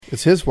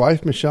Is his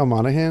wife Michelle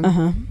Monaghan?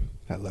 Uh-huh.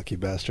 That lucky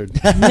bastard.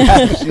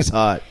 She's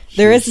hot.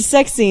 There is a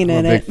sex scene in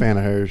I'm a it. big fan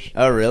of hers.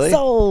 Oh, really?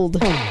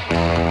 Sold.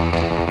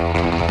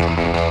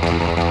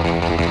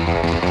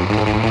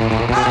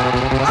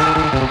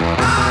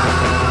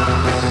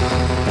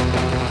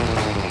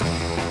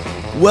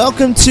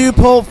 Welcome to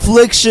Pulp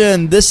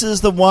Fliction. This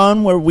is the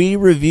one where we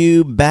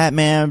review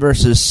Batman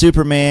versus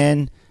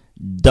Superman,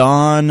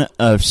 Dawn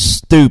of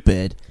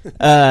Stupid.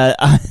 Dawn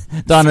of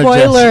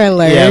Spoiler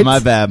alert. Yeah, my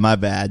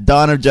bad.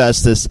 Dawn of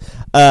Justice.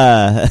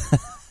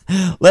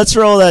 Let's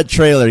roll that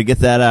trailer to get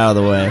that out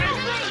of the way.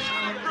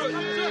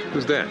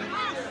 Who's that?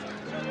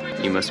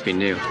 You must be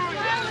new.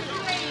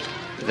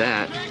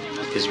 That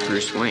is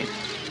Bruce Wayne.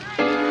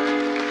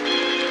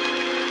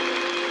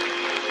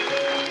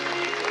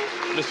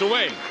 Mr.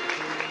 Wayne.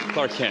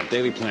 Clark Kent,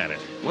 Daily Planet.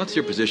 What's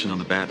your position on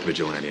the Bat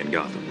Vigilante in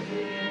Gotham?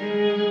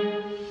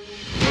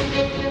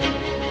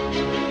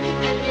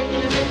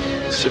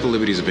 Civil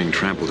liberties are being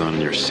trampled on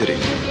in your city.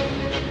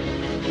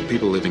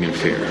 People living in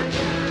fear.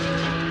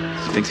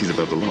 He thinks he's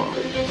above the law.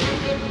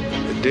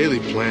 The Daily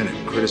Planet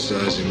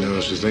criticizing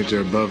those who think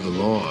they're above the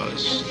law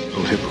is a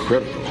little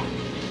hypocritical.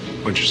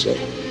 What'd you say?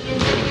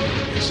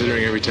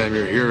 Considering every time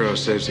your hero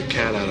saves a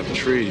cat out of a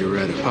tree, you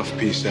read a puff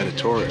piece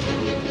editorial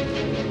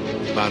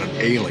about an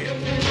alien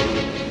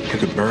who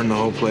could burn the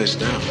whole place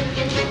down.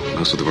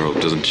 Most of the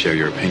world doesn't share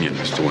your opinion,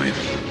 Mr. Wayne.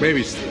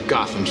 Maybe it's the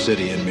Gotham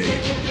City in me.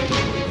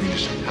 We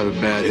just have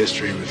a bad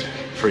history with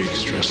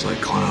freaks dressed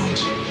like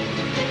clowns.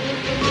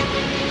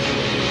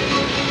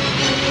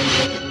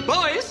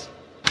 Boys,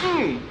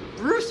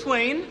 Bruce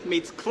Wayne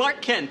meets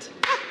Clark Kent.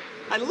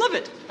 I love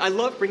it. I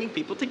love bringing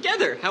people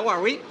together. How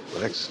are we?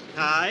 Lex?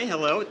 Hi,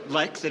 hello,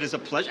 Lex. It is a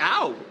pleasure.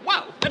 Ow,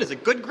 wow, that is a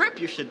good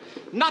grip. You should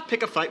not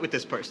pick a fight with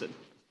this person.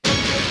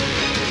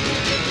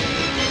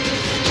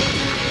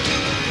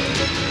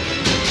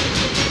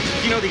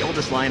 You know the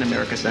oldest lie in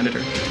America,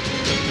 Senator?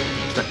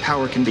 That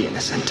power can be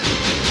innocent.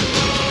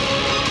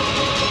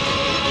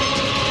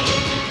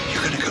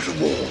 You're gonna go to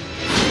war.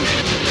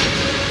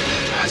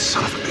 That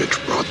son of a bitch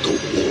brought the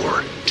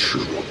war to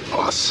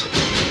us.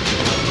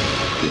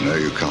 You know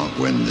you can't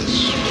win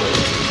this.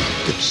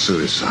 It's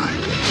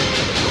suicide.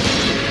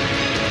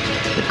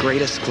 The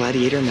greatest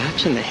gladiator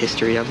match in the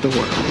history of the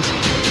world.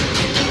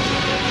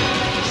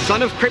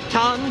 Son of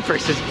Krypton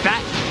versus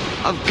Bat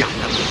of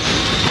Gotham.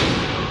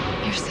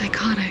 You're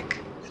psychotic.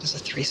 That is a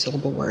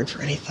three-syllable word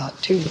for any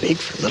thought too big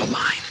for little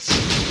minds.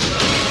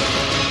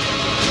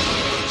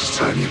 It's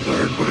time you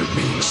learned what it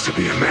means to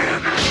be a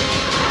man.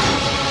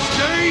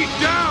 Stay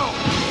down!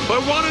 If I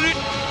wanted it,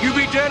 you'd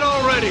be dead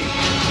already.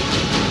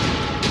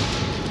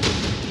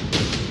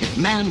 If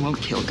man won't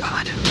kill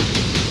God,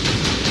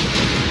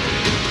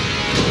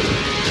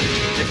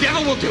 the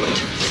devil will do it.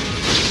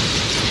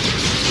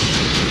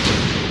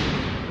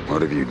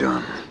 What have you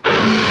done?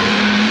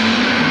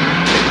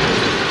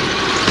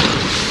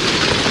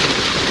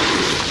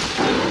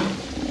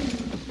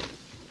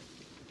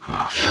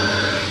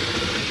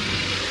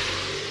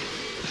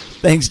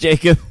 Thanks,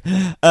 Jacob.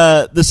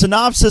 The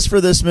synopsis for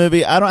this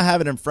movie, I don't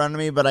have it in front of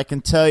me, but I can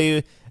tell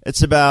you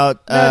it's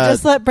about... No,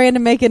 just let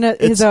Brandon make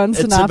his own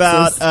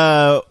synopsis. It's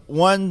about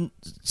one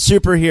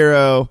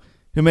superhero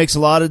who makes a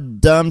lot of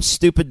dumb,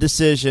 stupid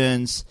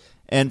decisions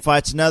and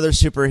fights another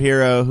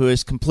superhero who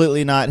is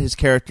completely not his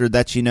character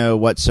that you know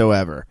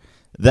whatsoever.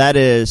 That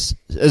is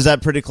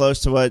that pretty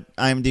close to what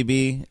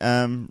IMDb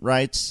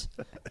writes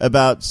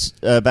about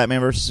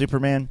Batman versus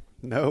Superman?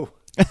 No.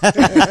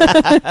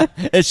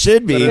 It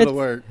should be. But it'll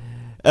work.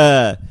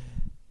 Here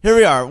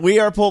we are. We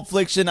are Pulp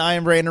Fiction. I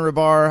am Brandon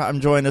Rabar.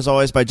 I'm joined as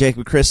always by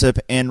Jacob Crisip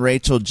and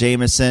Rachael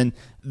Jameson.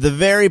 The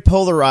very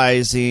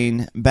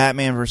polarizing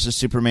Batman versus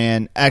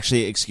Superman,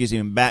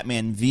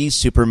 Batman v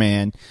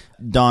Superman,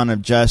 Dawn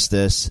of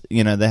Justice.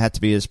 You know, they have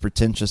to be as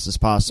pretentious as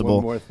possible.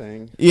 One more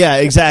thing. Yeah,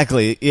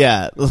 exactly.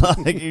 Yeah.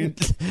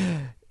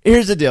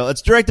 Here's the deal.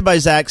 It's directed by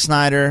Zack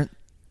Snyder.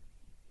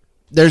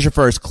 There's your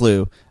first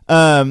clue.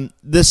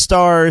 This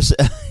stars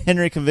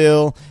Henry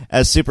Cavill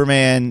as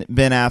Superman,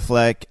 Ben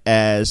Affleck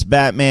as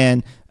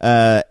Batman,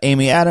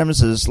 Amy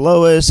Adams as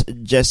Lois,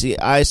 Jesse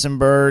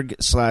Eisenberg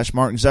 /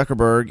 Mark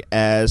Zuckerberg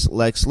as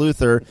Lex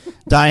Luthor,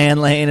 Diane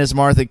Lane as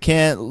Martha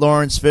Kent,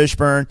 Lawrence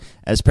Fishburne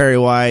as Perry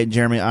White,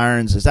 Jeremy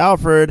Irons as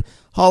Alfred,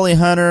 Holly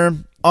Hunter,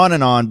 on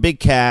and on.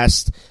 Big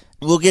cast.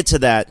 We'll get to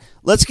that.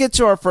 Let's get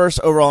to our first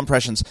overall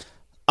impressions.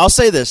 I'll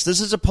say this. This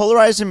is a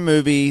polarizing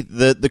movie.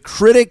 The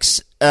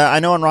critics...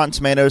 I know on Rotten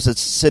Tomatoes it's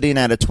sitting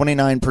at a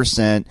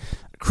 29%.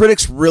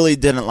 Critics really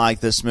didn't like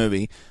this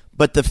movie.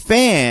 But the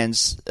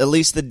fans, at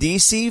least the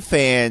DC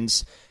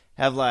fans,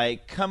 have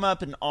come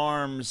up in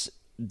arms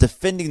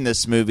defending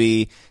this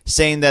movie,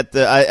 saying that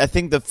I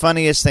think the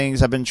funniest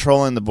things, I've been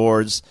trolling the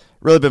boards,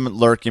 really been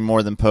lurking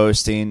more than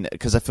posting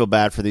because I feel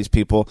bad for these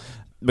people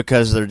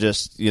because they're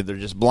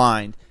just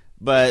blind.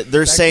 But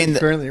they're saying that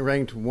currently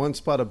ranked one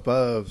spot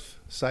above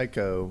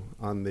Psycho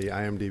on the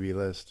IMDb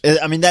list.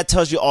 I mean, that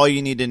tells you all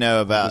you need to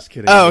know about. Just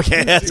kidding. Oh,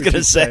 okay. I was going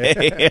to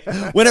say.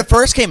 When it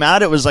first came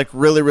out, it was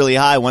really, really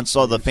high once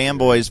all the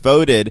fanboys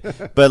voted,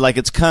 but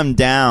it's come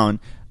down.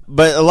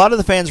 but a lot of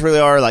the fans really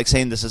are like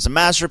saying this is a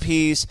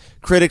masterpiece.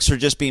 Critics are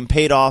just being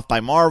paid off by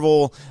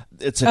Marvel.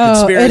 It's a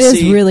conspiracy. It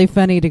is really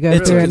funny to go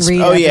through and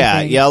read. Oh yeah,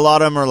 everything. yeah. A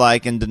lot of them are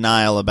like in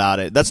denial about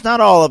it. That's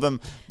not all of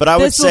them, but I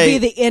would say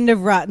this will be the end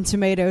of Rotten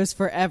Tomatoes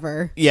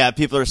forever. Yeah,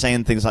 people are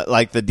saying things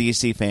like the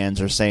DC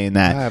fans are saying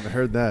that. I haven't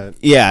heard that.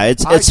 Yeah,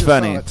 it's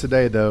funny. Saw it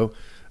today though.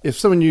 If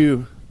some of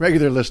you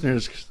regular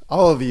listeners,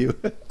 all of you,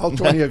 all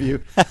 20 of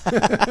you,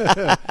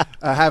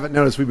 haven't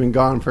noticed, we've been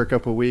gone for a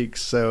couple of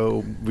weeks,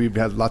 so we've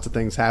had lots of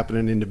things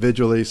happening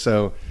individually.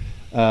 So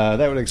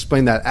that would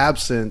explain that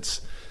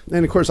absence.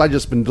 And of course, I've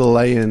just been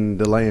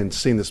delaying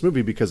seeing this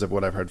movie because of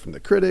what I've heard from the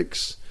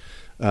critics.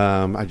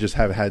 I just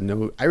have had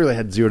I really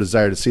had zero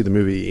desire to see the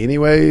movie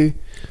anyway.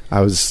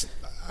 I was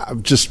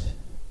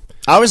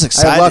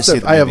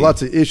excited. I have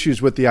lots of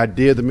issues with the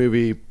idea of the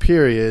movie,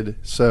 period.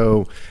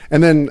 So,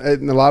 and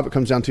a lot of it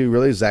comes down to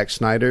really Zack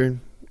Snyder,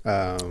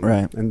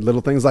 right, and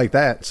little things like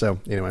that. So,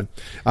 anyway,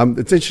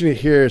 it's interesting to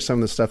hear some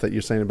of the stuff that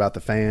you're saying about the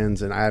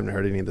fans, and I haven't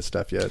heard any of the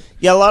stuff yet.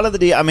 Yeah, a lot of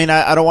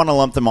I don't want to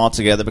lump them all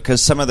together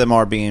because some of them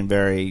are being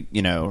very,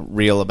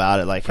 real about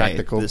it. Like,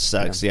 practical. Hey, this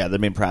sucks. Yeah, they're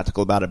being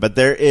practical about it. But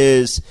there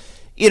is,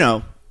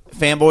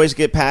 fanboys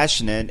get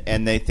passionate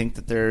and they think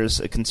that there's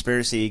a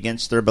conspiracy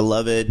against their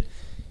beloved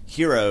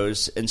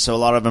heroes, and so a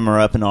lot of them are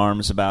up in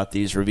arms about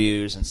these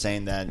reviews and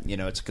saying that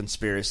it's a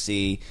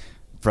conspiracy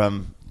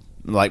from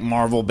like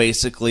Marvel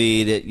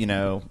basically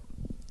to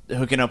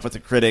hooking up with the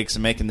critics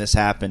and making this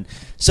happen.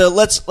 So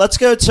let's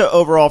go to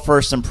overall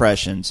first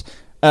impressions.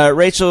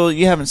 Rachel,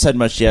 you haven't said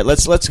much yet.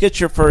 Let's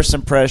get your first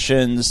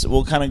impressions.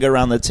 We'll kind of go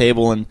around the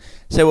table and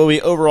say what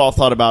we overall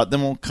thought about it.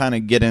 Then we'll kind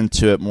of get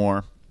into it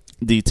more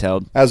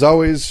detailed. As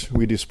always,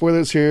 we do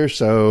spoilers here,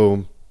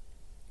 so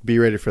be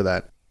ready for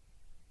that.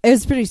 It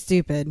was pretty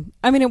stupid.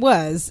 I mean, it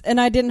was. And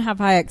I didn't have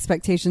high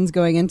expectations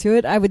going into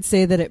it. I would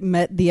say that it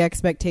met the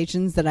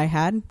expectations that I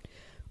had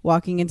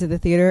walking into the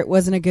theater. It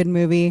wasn't a good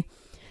movie.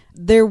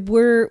 We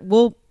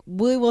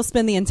will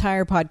spend the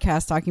entire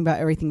podcast talking about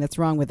everything that's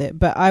wrong with it,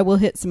 but I will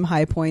hit some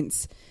high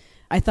points.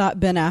 I thought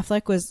Ben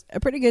Affleck was a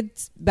pretty good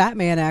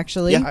Batman,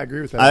 actually. Yeah, I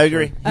agree with that. I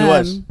agree. He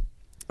was.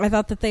 I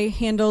thought that they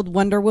handled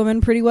Wonder Woman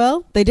pretty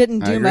well. They didn't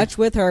do much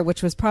with her,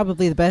 which was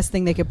probably the best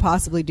thing they could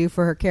possibly do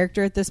for her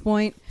character at this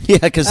point. Yeah,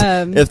 because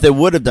if they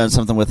would have done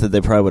something with it,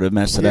 they probably would have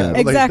messed it up.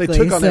 Exactly. They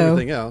took on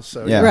everything else.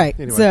 So, yeah. Right.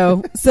 Anyway.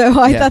 So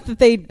I thought that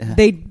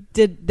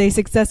they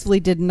successfully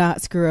did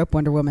not screw up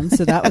Wonder Woman,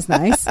 so that was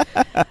nice.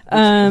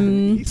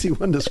 Easy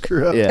one to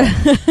screw up.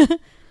 Yeah.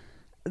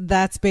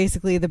 That's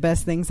basically the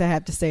best things I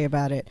have to say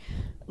about it.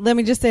 Let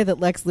me just say that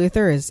Lex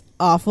Luthor is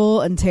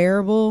awful and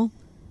terrible.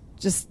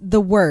 Just the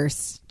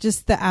worst.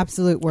 Just the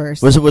absolute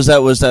worst. Was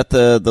that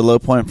the low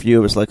point for you?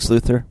 It was Lex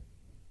Luthor?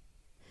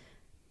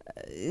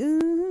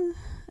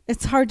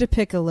 It's hard to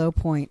pick a low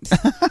point.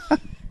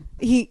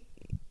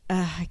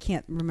 I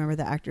can't remember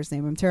the actor's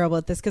name. I'm terrible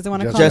at this because I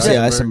want to call him Jesse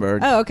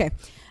Eisenberg. Oh, okay.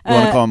 You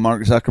want to call him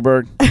Mark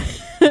Zuckerberg?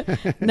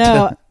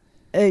 No,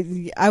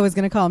 I was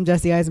going to call him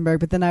Jesse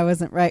Eisenberg, but then I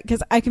wasn't right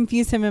because I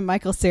confused him and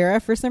Michael Cera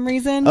for some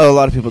reason. Oh, a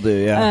lot of people do.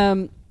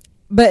 Yeah.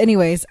 But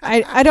anyways,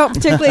 I don't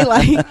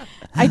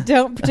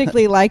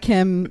particularly like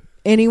him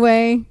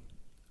anyway.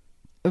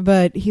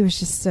 But he was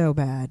just so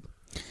bad.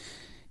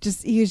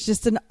 He was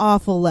just an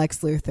awful Lex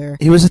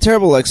Luthor. He was a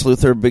terrible Lex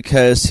Luthor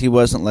because he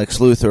wasn't Lex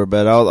Luthor,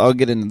 but I'll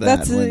get into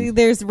that.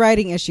 There's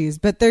writing issues,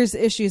 but there's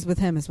issues with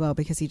him as well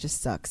because he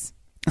just sucks.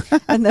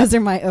 And those are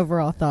my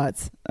overall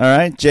thoughts. All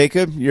right,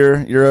 Jacob,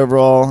 your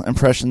overall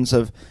impressions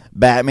of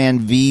Batman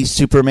v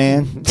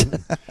Superman.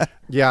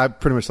 Yeah, I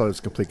pretty much thought it was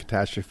a complete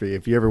catastrophe.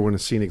 If you ever want to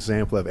see an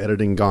example of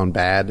editing gone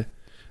bad,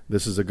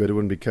 this is a good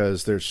one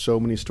because there's so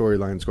many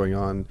storylines going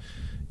on.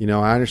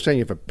 I understand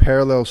you have a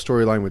parallel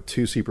storyline with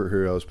two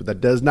superheroes, but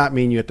that does not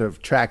mean you have to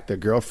track the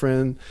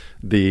girlfriend,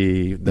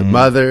 the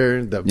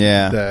mother,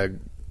 the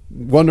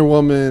Wonder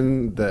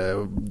Woman,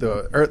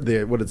 the Earth,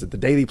 the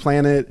Daily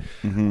Planet,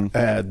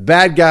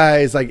 bad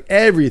guys, like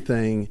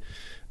everything.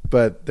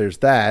 But there's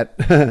that.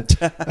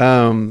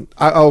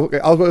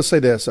 I'll say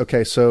this.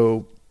 Okay,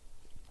 so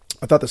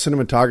I thought the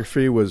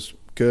cinematography was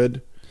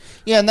good.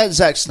 Yeah, and that's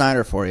Zack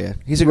Snyder for you.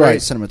 He's a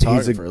great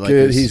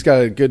cinematographer. He's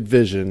got a good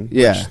vision.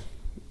 Yeah.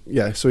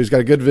 So he's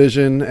got a good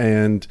vision,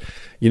 and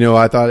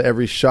I thought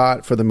every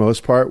shot, for the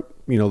most part,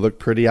 looked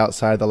pretty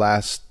outside the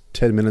last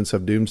 10 minutes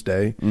of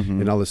Doomsday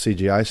and all the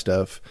CGI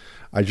stuff.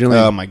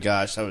 Oh my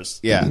gosh, that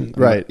was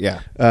right.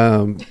 Yeah.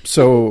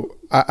 So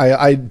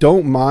I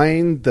don't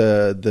mind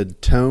the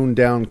toned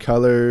down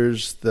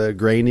colors, the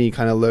grainy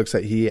kind of looks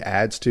that he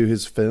adds to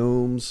his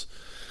films,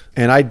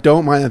 and I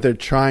don't mind that they're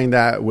trying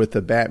that with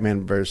the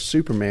Batman vs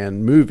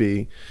Superman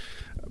movie.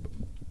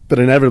 But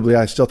inevitably,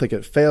 I still think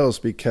it fails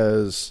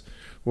because,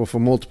 well, for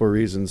multiple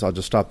reasons. I'll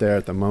just stop there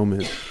at the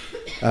moment.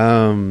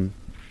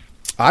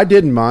 I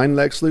didn't mind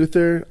Lex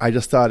Luthor. I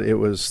just thought it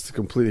was the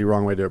completely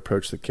wrong way to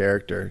approach the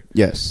character.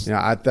 Yes.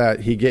 I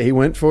thought he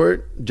went for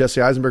it. Jesse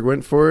Eisenberg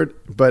went for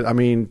it. But, I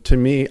mean, to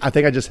me, I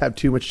think I just have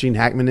too much Gene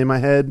Hackman in my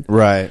head.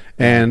 Right.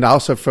 And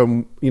also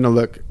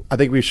look, I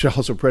think we should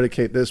also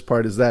predicate this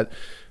part is that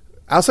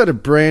outside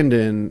of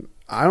Brandon,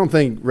 I don't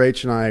think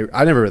Rach and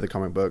I never read the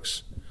comic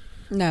books.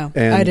 No,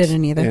 I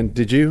didn't either. And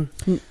did you?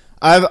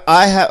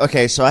 I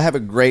have a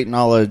great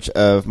knowledge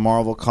of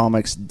Marvel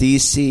Comics.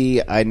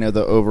 DC, I know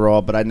the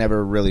overall, but I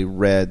never really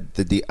read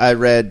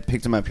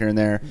picked them up here and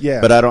there. Yeah.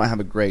 But I don't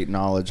have a great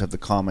knowledge of the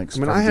comics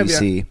from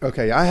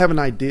DC. I have an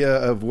idea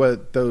of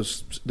what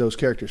those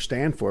characters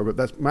stand for, but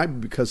that might be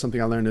because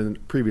something I learned in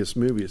previous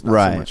movies,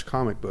 not so much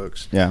comic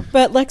books. Yeah.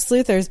 But Lex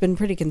Luthor has been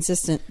pretty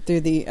consistent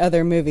through the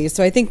other movies,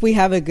 so I think we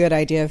have a good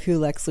idea of who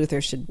Lex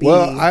Luthor should be.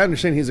 Well, I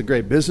understand he's a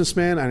great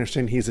businessman. I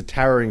understand he's a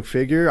towering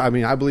figure. I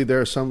mean, I believe there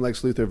are some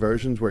Lex Luthor versions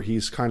where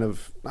he's kind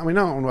of, I mean,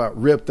 I don't know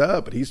about ripped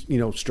up, but he's,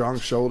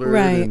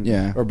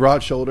 strong-shouldered or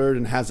broad-shouldered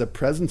and has a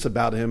presence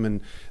about him,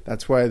 and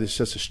that's why there's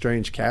just a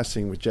strange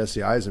casting with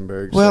Jesse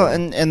Eisenberg. Well,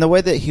 and the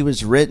way that he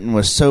was written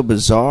was so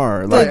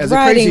bizarre. The as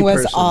writing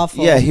was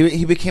awful. Yeah,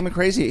 he became a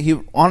crazy. He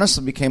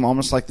honestly became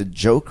almost like the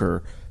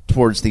Joker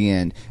towards the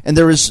end, and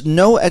there was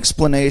no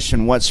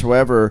explanation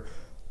whatsoever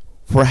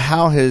for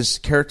how his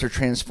character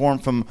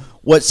transformed from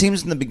what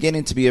seems in the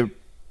beginning to be a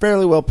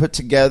fairly well put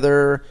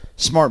together,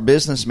 smart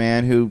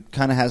businessman who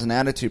kind of has an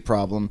attitude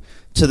problem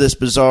to this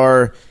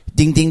bizarre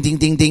ding, ding, ding,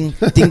 ding, ding,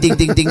 ding, ding,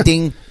 ding, ding,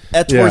 ding.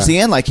 Towards the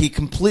end, like he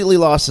completely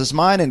lost his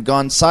mind and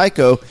gone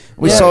psycho.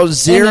 We saw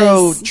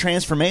zero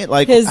transformation.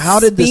 Like,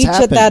 how did this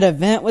happen? His speech at that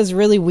event was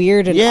really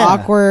weird and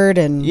awkward,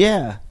 and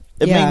it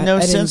made no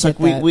sense. Like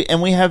we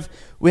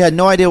had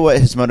no idea what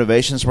his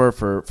motivations were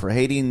for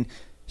hating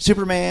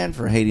Superman,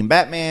 for hating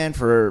Batman,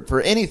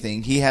 for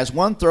anything. He has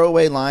one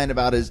throwaway line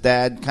about his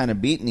dad kind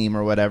of beating him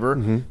or whatever,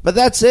 but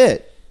that's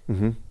it. I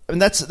mean,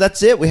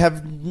 that's it. We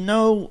have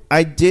no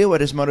idea what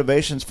his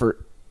motivations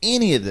for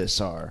any of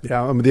this are.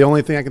 Yeah, I mean, the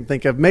only thing I can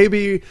think of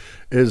maybe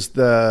is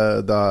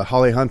the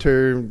Holly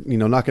Hunter,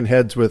 knocking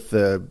heads with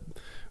the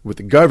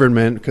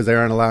government because they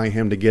aren't allowing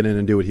him to get in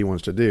and do what he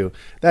wants to do.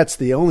 That's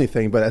the only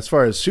thing. But as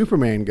far as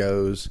Superman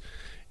goes,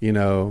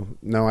 no,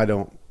 I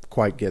don't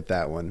quite get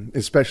that one,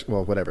 especially,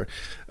 well, whatever.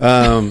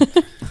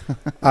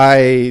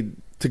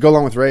 To go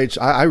along with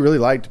Rach, I really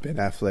liked Ben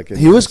Affleck.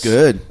 He was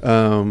good.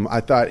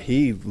 I thought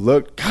he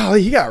looked,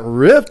 golly, he got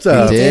ripped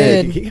up. He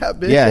did. He got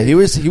big. Yeah, he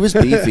was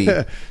beefy.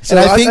 So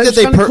I think that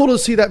it's cool to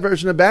see that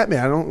version of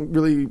Batman.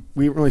 We haven't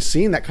really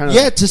seen that kind of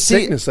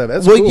thickness of it.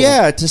 That's cool.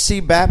 To see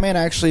Batman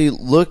actually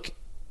look,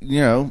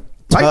 like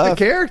the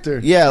character.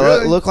 Yeah,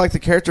 really. Look like the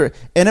character.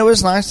 And it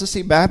was nice to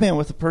see Batman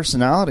with a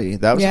personality.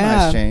 That was a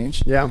nice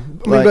change. Yeah.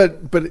 I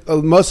mean, but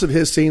most of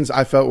his scenes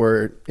I felt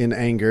were in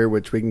anger,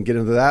 which we can get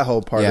into that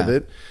whole part of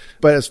it.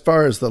 But as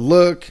far as the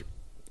look,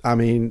 I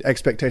mean,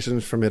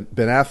 expectations from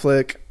Ben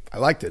Affleck, I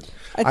liked it.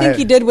 I think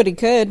he did what he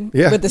could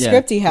with the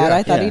script he had.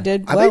 I thought he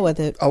did well with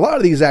it. A lot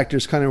of these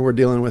actors kind of were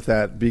dealing with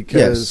that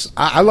because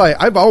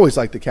I've always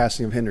liked the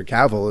casting of Henry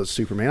Cavill as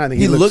Superman. I think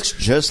he looks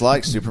just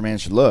like Superman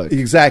should look.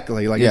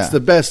 Exactly. It's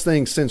the best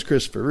thing since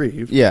Christopher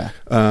Reeve. Yeah.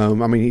 I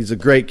mean, he's a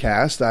great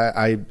cast.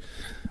 I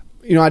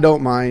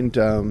don't mind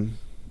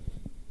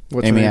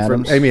Amy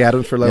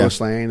Adams for Lois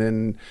Lane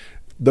and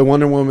the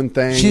Wonder Woman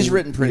thing. She's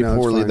written pretty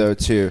poorly though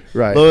too.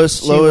 Right.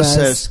 Lois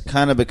has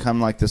kind of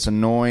become like this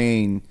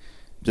annoying,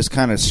 just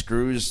kind of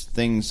screws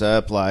things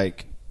up.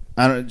 Like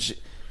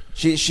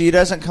she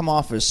doesn't come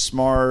off as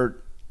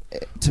smart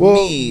to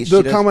me.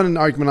 The common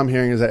argument I'm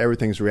hearing is that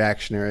everything's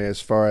reactionary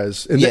as far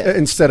as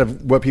instead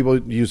of what people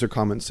use their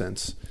common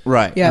sense.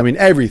 Right. Yeah. I mean,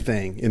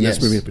 everything in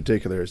this movie in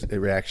particular is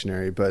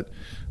reactionary, but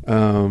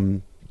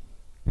I'll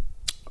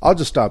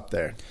just stop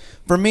there.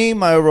 For me,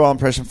 my overall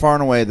impression, far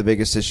and away the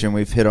biggest issue, and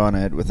we've hit on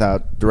it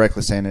without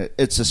directly saying it,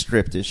 it's a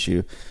script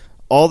issue.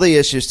 All the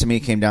issues to me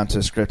came down to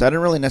a script. I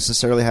didn't really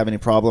necessarily have any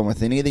problem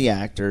with any of the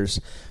actors.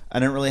 I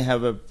didn't really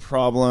have a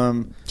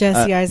problem.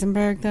 Jesse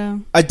Eisenberg,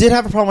 though? I did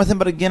have a problem with him,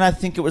 but again, I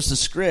think it was the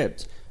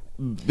script.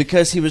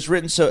 Because he was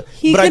written so...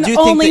 He but can I do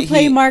only think that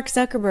play Mark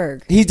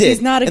Zuckerberg. He did.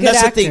 He's not a and good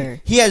that's actor. The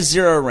thing. He has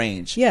zero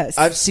range. Yes.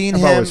 I've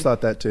always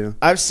thought that too.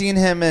 I've seen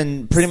him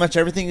in pretty much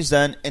everything he's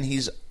done, and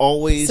he's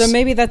always... So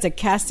maybe that's a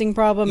casting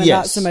problem and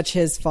not so much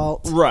his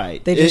fault.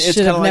 Right. They just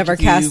should have never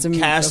cast him.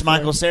 Cast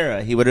Michael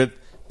Cera. He would have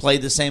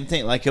played the same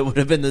thing. Like, it would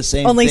have been the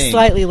same Only thing.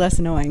 Slightly less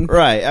annoying.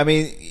 Right. I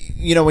mean,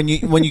 when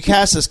you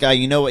cast this guy,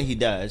 you know what he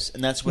does,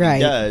 and that's what he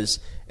does.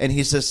 And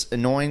he's this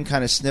annoying,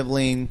 kind of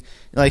sniveling,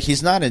 like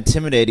he's not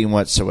intimidating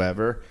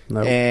whatsoever.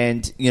 Nope.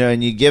 And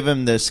and you give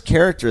him this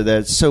character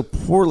that's so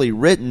poorly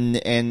written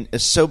and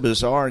is so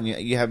bizarre, and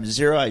you have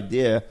zero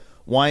idea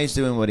why he's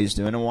doing what he's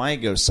doing and why he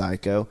goes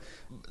psycho.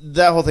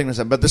 That whole thing was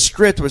that, but the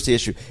script was the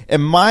issue.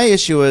 And my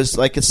issue was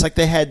it's like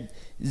they had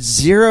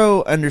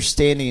zero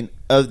understanding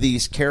of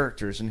these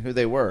characters and who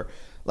they were.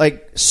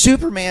 Like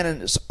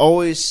Superman has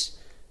always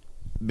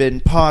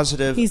been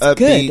positive, he's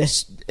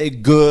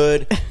upbeat,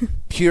 good,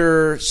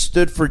 pure,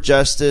 stood for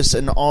justice,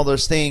 and all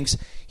those things.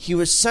 He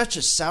was such a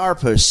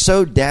sourpuss,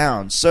 so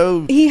down,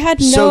 he had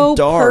so no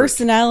dark.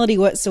 personality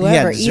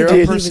whatsoever. He had zero He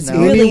was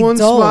personality. really Anyone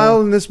dull.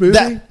 smile in this movie?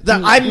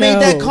 I made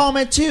that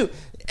comment too.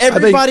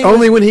 Everybody I think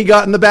only when he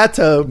got in the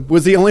bathtub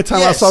was the only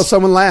time I saw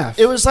someone laugh.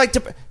 It was like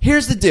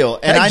here's the deal,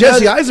 and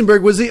Jesse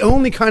Eisenberg was the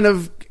only kind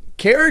of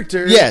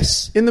character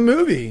in the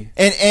movie.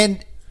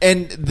 And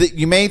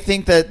you may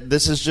think that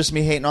this is just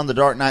me hating on The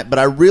Dark Knight, but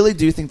I really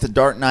do think The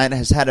Dark Knight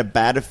has had a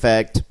bad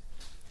effect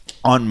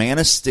on Man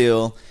of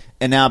Steel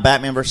and now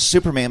Batman vs.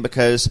 Superman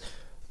because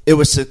it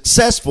was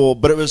successful,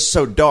 but it was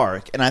so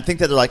dark. And I think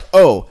that they're like,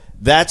 oh,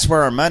 that's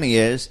where our money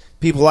is.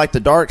 People like the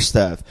dark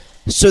stuff.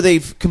 So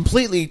they've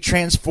completely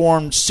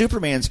transformed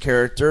Superman's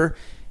character,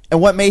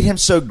 and what made him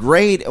so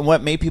great and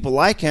what made people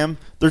like him,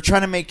 they're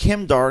trying to make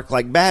him dark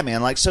like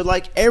Batman.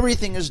 Like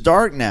everything is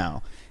dark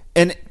now.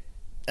 And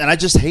I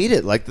just hate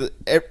it.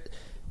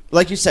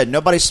 Like you said,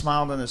 nobody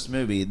smiled in this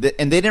movie.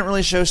 And they didn't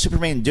really show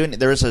Superman doing it.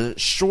 There was a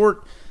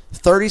short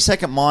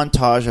 30-second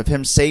montage of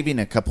him saving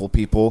a couple of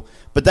people,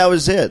 but that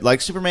was it.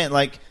 Like Superman,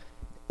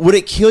 would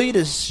it kill you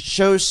to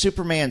show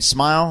Superman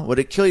smile? Would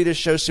it kill you to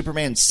show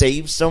Superman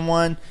save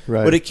someone?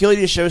 Right. Would it kill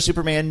you to show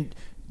Superman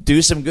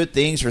do some good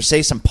things or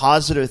say some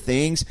positive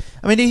things?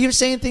 I mean, he was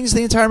saying things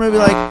the entire movie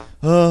like,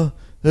 oh,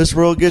 this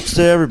world gets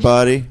to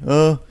everybody.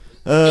 Oh,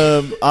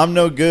 I'm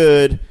no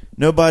good.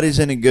 Nobody's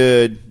any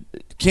good.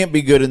 Can't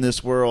be good in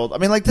this world. I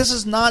mean, this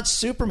is not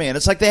Superman.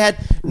 It's like they had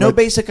no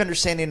basic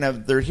understanding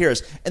of their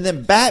heroes. And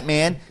then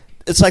Batman,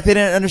 it's like they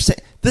didn't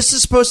understand. This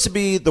is supposed to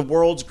be the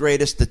world's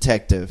greatest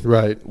detective.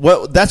 Right.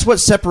 That's what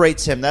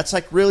separates him. That's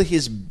really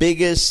his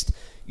biggest,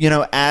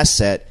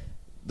 asset.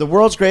 The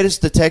world's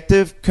greatest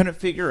detective couldn't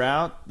figure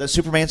out that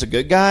Superman's a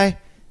good guy.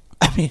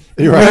 I mean,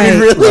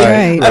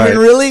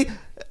 really?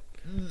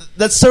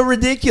 That's so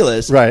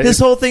ridiculous. Right. His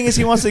whole thing is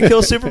he wants to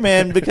kill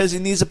Superman because he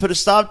needs to put a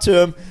stop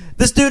to him.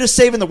 This dude is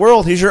saving the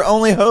world. He's your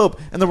only hope.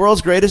 And the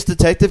world's greatest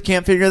detective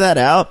can't figure that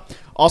out.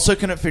 Also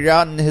couldn't figure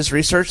out in his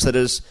research that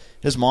his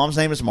mom's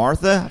name is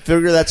Martha. I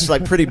figure that's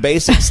pretty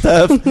basic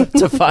stuff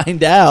to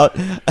find out.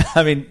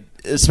 I mean,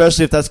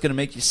 especially if that's going to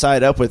make you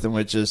side up with him,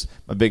 which is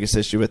my biggest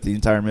issue with the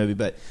entire movie.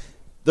 But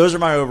those are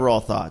my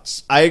overall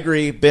thoughts. I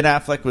agree. Ben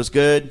Affleck was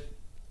good.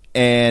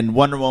 And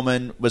Wonder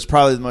Woman was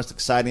probably the most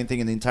exciting thing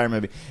in the entire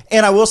movie.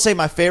 And I will say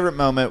my favorite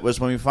moment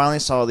was when we finally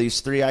saw these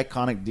three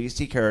iconic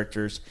DC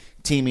characters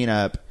teaming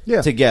up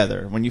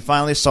together. When you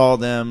finally saw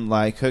them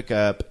hook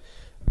up,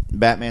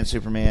 Batman,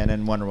 Superman,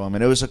 and Wonder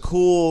Woman. It was a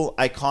cool,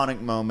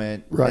 iconic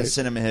moment in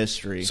cinema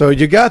history. So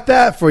you got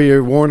that for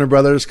your Warner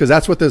Brothers because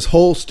that's what this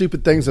whole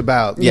stupid thing's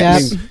about.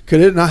 Yes. I mean, could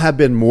it not have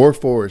been more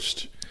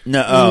forced?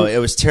 No, it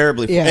was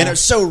terribly and it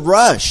was so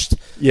rushed.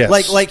 Yes.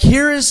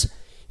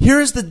 Here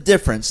is the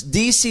difference.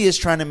 DC is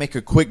trying to make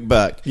a quick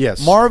buck.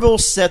 Yes. Marvel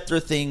set their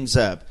things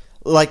up.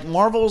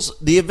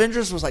 The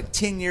Avengers was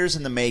 10 years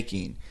in the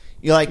making.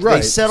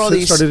 They set all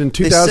these. Started in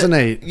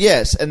 2008.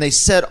 Yes, and they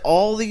set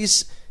all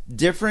these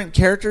different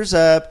characters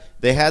up.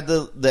 They had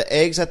the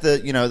eggs at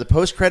the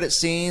post credit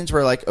scenes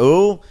where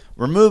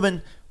we're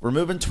moving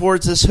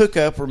towards this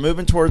hookup. We're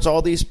moving towards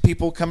all these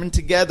people coming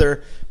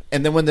together.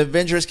 And then when the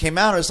Avengers came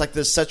out, it was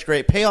this such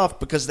great payoff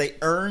because they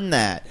earned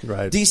that.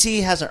 Right.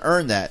 DC hasn't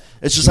earned that.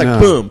 It's just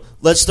boom,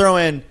 let's throw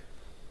in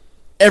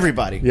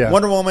everybody. Yeah.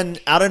 Wonder Woman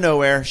out of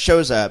nowhere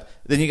shows up.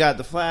 Then you got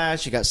the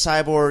Flash, you got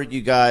Cyborg,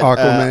 you got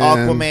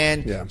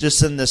Aquaman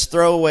just in this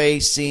throwaway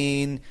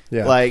scene.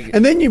 Yeah.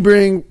 And then you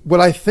bring what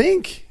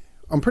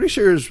I'm pretty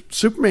sure is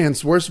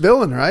Superman's worst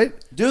villain, right?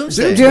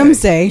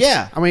 Doomsday.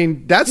 Yeah. I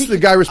mean, that's the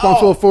guy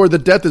responsible for the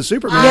death of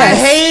Superman. I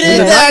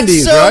hated that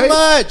 90s, so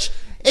much.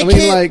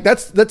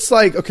 That's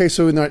okay.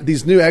 So in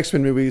these new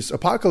X-Men movies,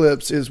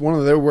 Apocalypse is one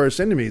of their worst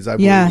enemies, I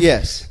believe. Yeah.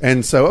 Yes.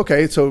 And so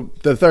so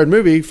the third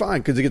movie,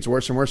 fine, because it gets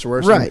worse and worse and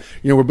worse. Right.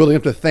 And, we're building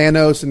up to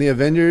Thanos and the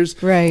Avengers.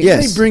 Right.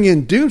 Yes. They bring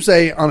in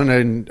Doomsday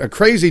on a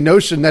crazy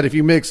notion that if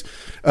you mix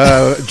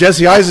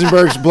Jesse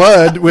Eisenberg's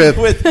blood with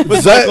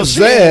Zed, Zed's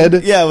dead,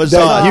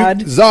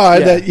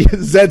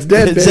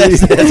 baby.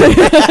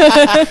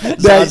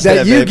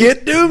 that you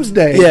get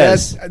Doomsday.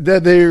 Yes.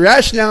 The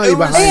rationality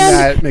behind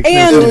that makes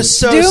no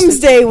sense.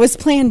 Doomsday was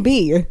Plan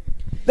B.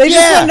 They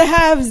just wanted to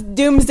have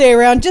Doomsday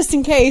around just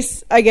in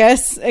case, I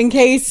guess, in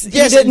case he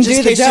didn't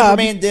do the job.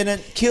 Superman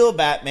didn't kill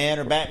Batman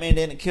or Batman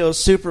didn't kill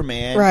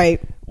Superman.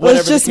 Right.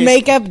 Let's just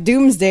make up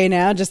Doomsday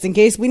now just in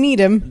case we need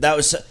him. That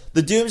was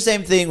the Doomsday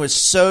thing was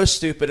so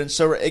stupid and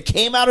so it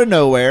came out of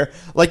nowhere.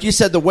 Like you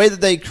said, the way that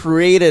they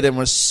created him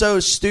was so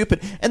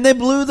stupid and they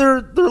blew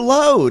their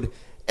load.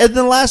 And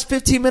the last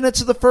 15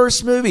 minutes of the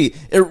first movie,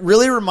 it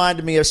really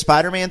reminded me of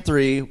Spider-Man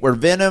 3 where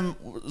Venom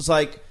was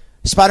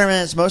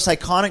Spider-Man's most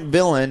iconic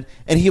villain,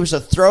 and he was a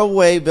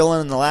throwaway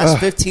villain in the last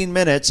 15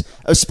 minutes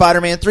of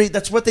Spider-Man 3.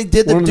 That's what they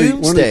did to Doomsday.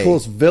 One of the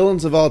coolest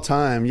villains of all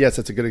time. Yes,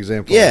 that's a good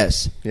example.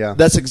 Yes. Yeah.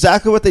 That's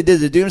exactly what they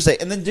did to Doomsday.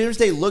 And then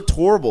Doomsday looked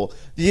horrible.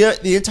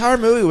 The entire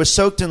movie was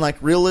soaked in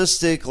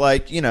realistic,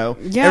 Yeah,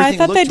 I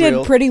thought they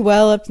did pretty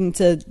well up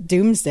into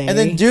Doomsday. And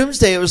then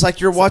Doomsday, it was like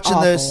you're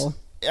watching this.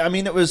 I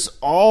mean, it was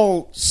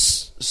all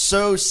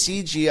so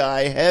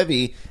CGI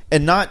heavy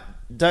and not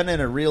done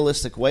in a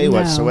realistic way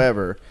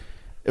whatsoever.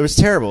 It was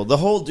terrible. The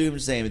whole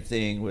Doomsday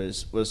thing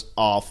was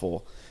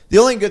awful. The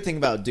only good thing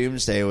about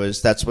Doomsday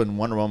was that's when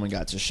Wonder Woman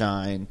got to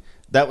shine.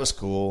 That was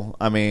cool.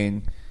 I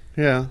mean,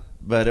 yeah,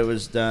 but it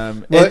was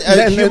dumb.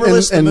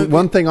 And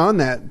one thing on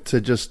that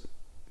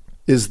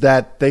is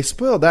that they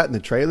spoiled that in the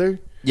trailer.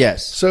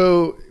 Yes.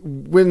 So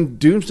when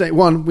Doomsday,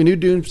 we knew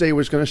Doomsday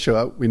was going to show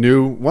up. We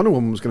knew Wonder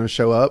Woman was going to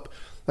show up.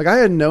 Like, I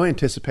had no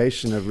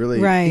anticipation of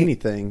really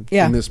anything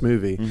in this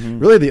movie. Mm-hmm.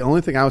 Really, the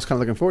only thing I was kind of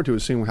looking forward to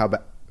was seeing how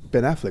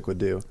Ben Affleck would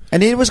do.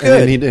 And he was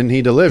good. And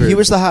he delivered. He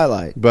was the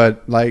highlight.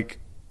 But, like,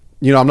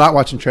 I'm not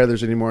watching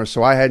trailers anymore,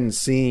 so I hadn't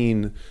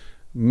seen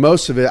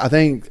most of it. I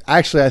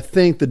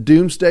think the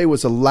Doomsday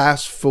was the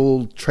last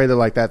full trailer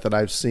like that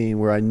I've seen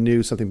where I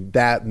knew something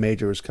that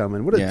major was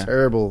coming. What a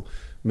terrible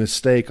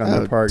mistake on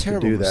their part to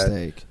do that.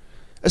 Mistake.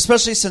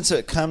 Especially since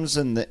it comes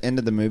in the end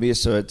of the movie,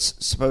 so it's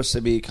supposed to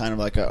be kind of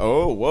like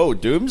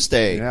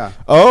Doomsday. Yeah.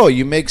 Oh,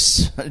 you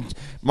mix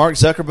Mark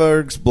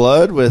Zuckerberg's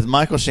blood with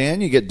Michael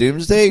Shannon, you get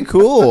Doomsday?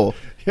 Cool.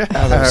 Yeah,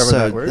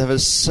 that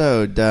was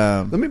so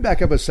dumb. Let me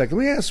back up a second.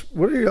 Let me ask,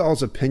 what are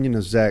y'all's opinion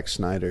of Zack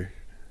Snyder?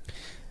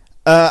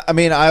 I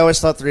mean, I always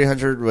thought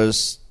 300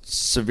 was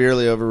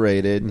severely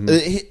overrated.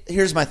 Mm-hmm.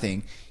 Here's my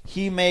thing.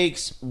 He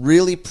makes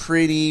really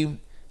pretty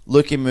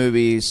looking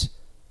movies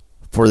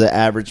for the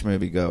average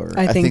moviegoer.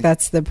 I think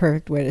that's the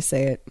perfect way to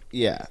say it.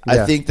 Yeah.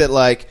 I think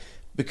that,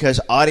 because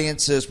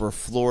audiences were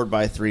floored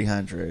by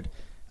 300.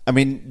 I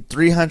mean,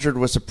 300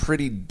 was a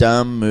pretty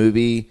dumb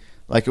movie.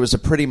 Like, it was a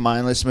pretty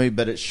mindless movie,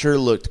 but it sure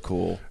looked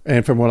cool.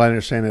 And from what I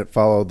understand, it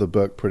followed the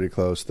book pretty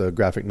close, the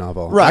graphic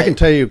novel. Right. I can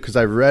tell you, because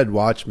I read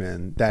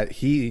Watchmen, that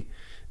he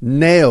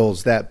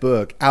nails that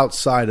book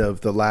outside of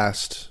the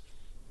last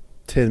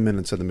 10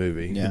 minutes of the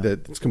movie. Yeah.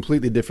 It's a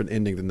completely different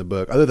ending than the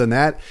book. Other than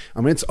that, I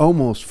mean, it's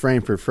almost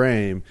frame for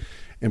frame,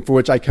 and for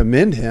which I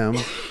commend him.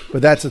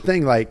 But that's the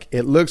thing, like,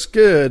 it looks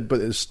good, but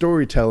his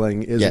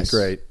storytelling isn't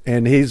great.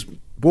 And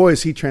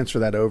he transferred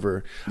that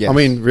over. Yes. I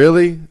mean,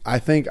 really, I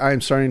think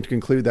I'm starting to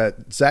conclude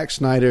that Zack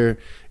Snyder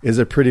is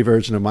a pretty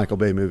version of Michael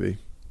Bay movie.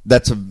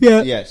 That's a a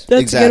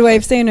good way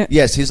of saying it.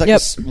 Yes, he's like a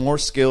more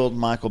skilled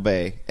Michael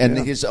Bay, and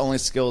he's only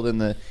skilled in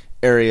the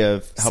area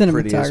of how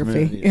pretty his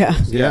movie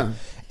is. Yeah.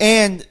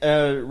 And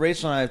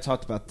Rachel and I have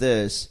talked about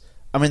this.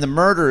 I mean, the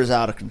murder is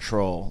out of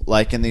control.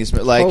 Like in these,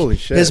 holy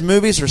shit. His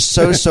movies are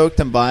so soaked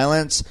in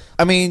violence.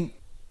 I mean,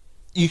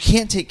 you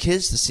can't take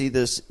kids to see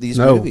these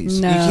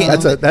movies. No, you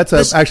can't.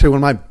 That's actually one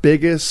of my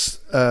biggest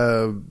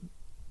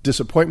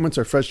disappointments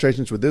or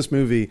frustrations with this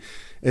movie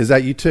is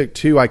that you took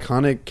two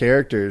iconic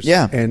characters,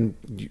 and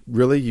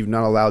you've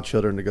not allowed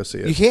children to go see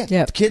it. You can't.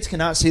 Yep. Kids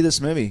cannot see this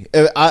movie.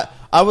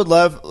 I would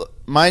love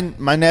my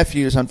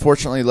nephews.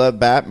 Unfortunately, love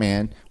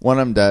Batman. One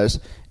of them does.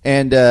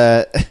 And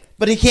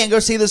but he can't go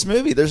see this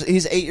movie.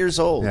 He's 8 years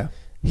old. Yeah.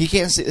 He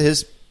can't see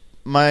his.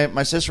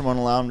 My sister won't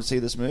allow him to see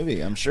this movie.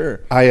 I'm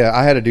sure. I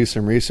had to do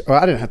some research.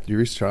 Well, I didn't have to do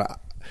research.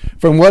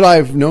 From what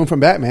I've known from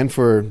Batman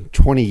for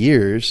 20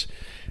 years,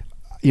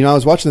 I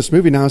was watching this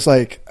movie and I was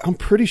like, I'm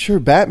pretty sure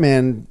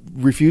Batman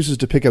refuses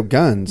to pick up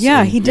guns.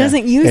 Yeah, he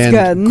doesn't use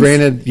guns.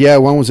 Granted,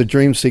 one was a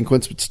dream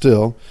sequence, but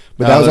still.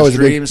 But that was always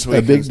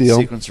a big deal.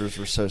 Sequencers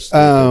were so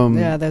stupid.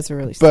 Yeah, that's a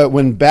really stupid. But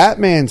when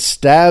Batman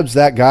stabs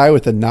that guy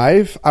with a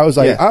knife, I was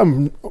like,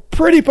 I'm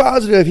pretty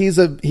positive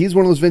he's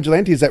one of those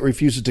vigilantes that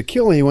refuses to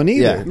kill anyone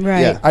either. Yeah,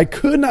 right. Yeah. I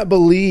could not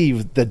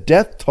believe the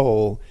death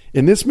toll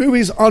in this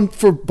movie's on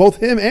for both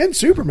him and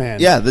Superman.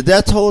 Yeah, the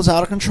death toll is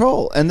out of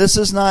control, and this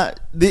is not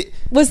the.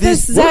 Was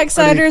this Zack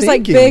Snyder's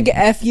big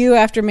F you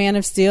after Man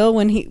of Steel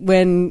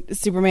when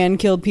Superman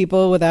killed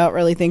people without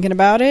really thinking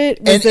about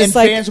it? Was this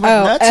fans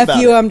went nuts F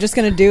about you? it. I'm just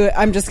going to do it.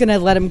 I'm just going to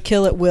let him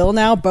kill at will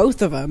now.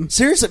 Both of them.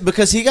 Seriously,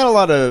 because he got a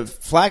lot of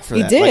flack for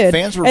that. He did.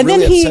 Fans were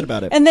really upset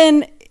about it. And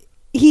then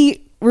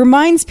he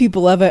reminds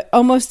people of it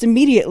almost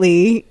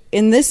immediately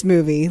in this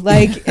movie.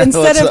 Like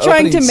instead of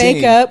trying to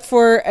make up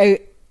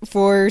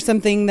for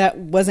something that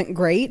wasn't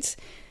great,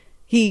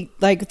 he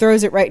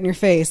throws it right in your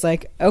face.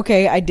 Like,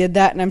 okay, I did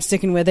that and I'm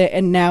sticking with it,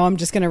 and now I'm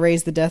just going to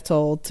raise the death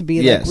toll to be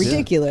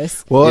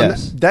ridiculous. Well,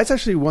 that's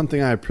actually one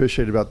thing I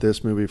appreciate about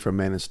this movie from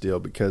Man of Steel,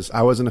 because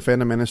I wasn't a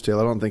fan of Man of Steel.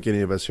 I don't think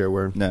any of us here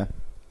were. No.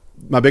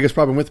 My biggest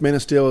problem with Man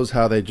of Steel is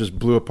how they just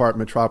blew apart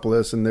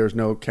Metropolis and there's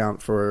no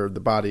count for the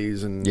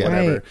bodies and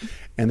whatever. Right.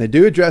 And they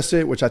do address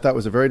it, which I thought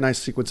was a very nice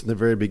sequence in the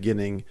very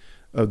beginning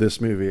of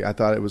this movie. I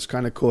thought it was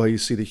kind of cool how you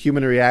see the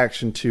human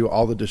reaction to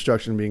all the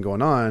destruction being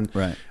going on.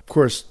 Right. Of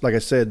course, like I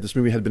said, this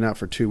movie had been out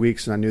for 2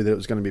 weeks and I knew that it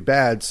was going to be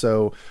bad,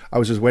 so I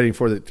was just waiting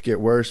for it to get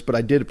worse. But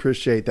I did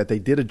appreciate that they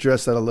did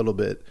address that a little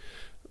bit.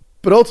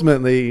 But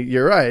ultimately,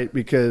 you're right,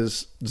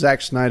 because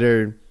Zack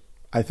Snyder,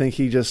 I think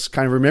he just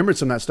kind of remembered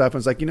some of that stuff and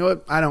was like, you know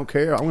what, I don't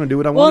care. I'm going to do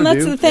what I want to do.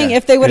 Well, that's the thing.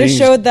 If they would have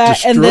showed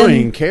that and then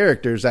destroying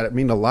characters that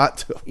mean a lot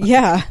to him.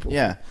 Yeah.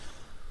 Yeah.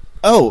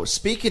 Oh,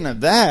 speaking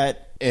of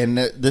that, and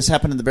this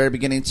happened in the very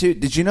beginning too.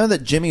 Did you know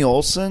that Jimmy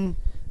Olsen,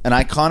 an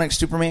iconic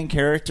Superman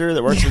character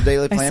that works for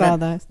Daily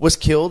Planet, was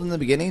killed in the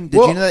beginning?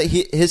 Did you know that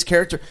his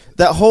character,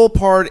 that whole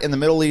part in the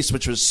Middle East,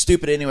 which was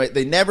stupid anyway,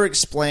 they never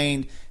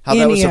explained how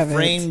that was a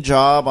frame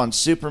job on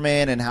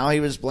Superman and how he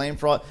was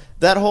blamed for all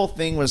that whole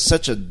thing was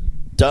such a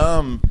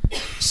dumb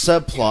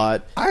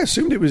subplot. I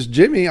assumed it was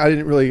Jimmy.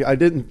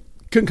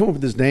 Couldn't come up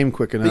with his name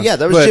quick enough. But yeah,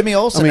 that was Jimmy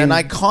Olsen, an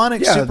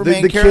iconic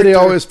Superman the character. The kid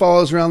always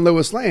follows around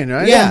Lois Lane,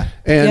 right? Yeah.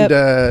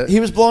 And he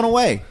was blown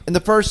away in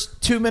the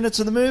first 2 minutes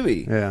of the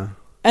movie. Yeah.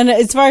 And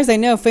as far as I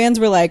know, fans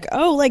were like,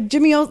 "Oh, like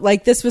Jimmy Olsen,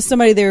 like this was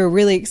somebody they were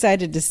really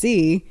excited to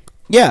see."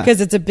 Yeah, because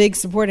it's a big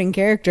supporting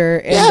character,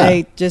 and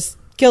they just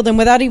killed him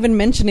without even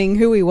mentioning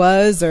who he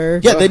was.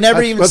 Or they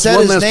never even said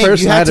his name. That's one less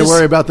person I had to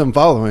worry about them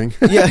following.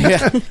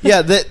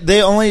 Yeah.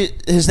 They only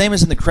his name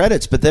is in the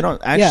credits, but they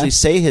don't actually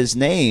say his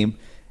name.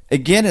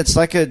 Again, it's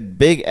like a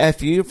big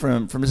FU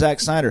from Zack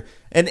Snyder.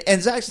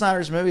 And Zack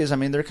Snyder's movies, I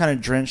mean, they're kind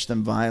of drenched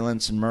in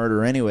violence and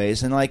murder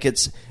anyways. And like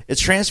it's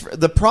transfer.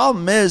 The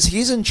problem is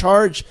he's in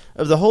charge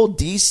of the whole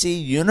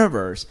DC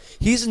universe.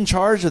 He's in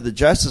charge of the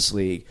Justice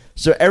League.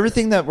 So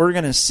everything that we're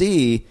going to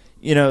see,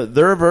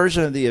 their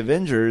version of the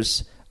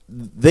Avengers,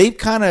 they've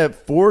kind of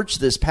forged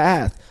this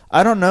path.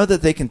 I don't know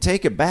that they can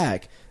take it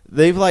back.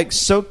 They've like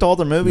soaked all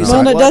the movies.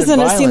 Well, it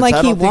doesn't seem like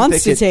he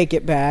wants to take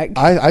it back.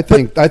 I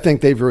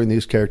think they've ruined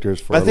these characters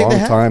for a long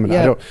time, and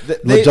I don't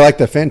like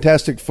the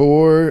Fantastic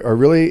Four, or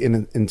really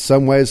in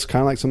some ways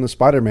kind of like some of the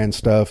Spider-Man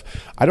stuff.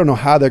 I don't know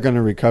how they're going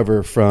to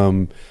recover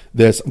from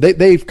this.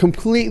 They've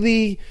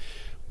completely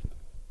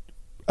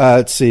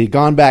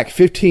gone back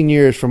 15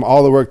 years from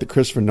all the work that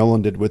Christopher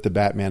Nolan did with the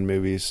Batman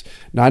movies.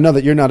 Now I know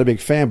that you're not a big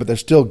fan, but they're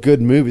still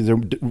good movies.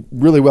 They're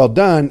really well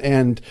done,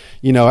 and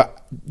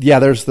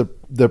there's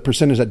the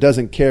percentage that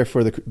doesn't care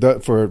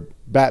for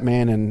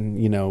Batman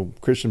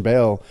and Christian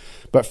Bale,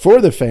 but for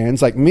the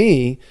fans like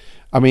me,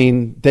 I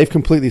mean, they've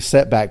completely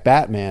set back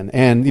Batman,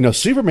 and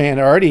Superman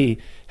already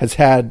has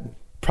had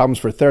problems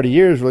for 30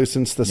 years, really,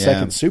 since the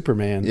second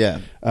Superman.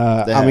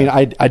 I mean,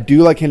 I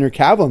do like Henry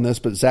Cavill in this,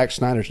 but Zack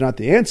Snyder's not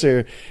the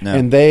answer,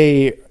 and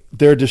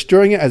they're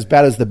destroying it as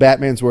bad as the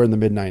Batmans were in the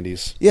mid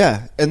 90s.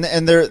 Yeah, and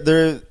they're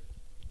the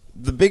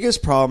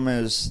biggest problem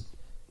is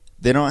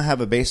they don't have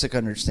a basic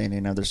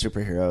understanding of their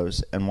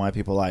superheroes and why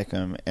people like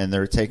them, and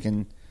they're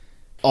taking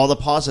all the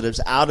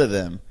positives out of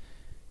them.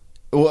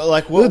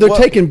 They're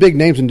taking big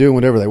names and doing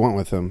whatever they want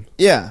with them.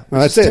 Yeah,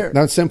 that's it.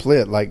 That's simply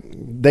it. Like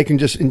they can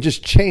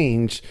just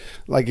change.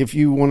 Like if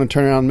you want to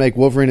turn around and make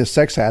Wolverine a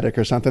sex addict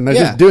or something, they're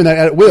just doing that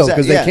at will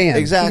because they can.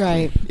 Exactly.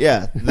 Right.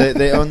 Yeah,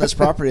 they own this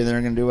property and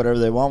they're going to do whatever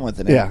they want with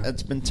it. Yeah,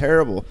 it's been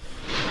terrible.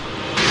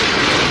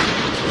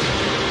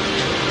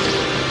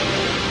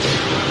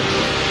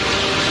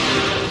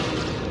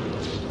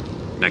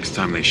 Next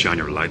time they shine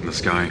your light in the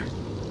sky,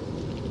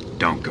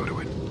 don't go to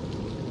it.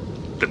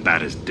 The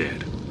bat is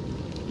dead.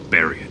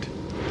 Bury it.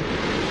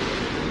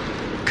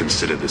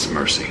 Consider this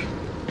mercy.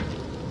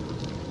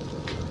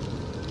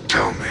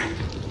 Tell me.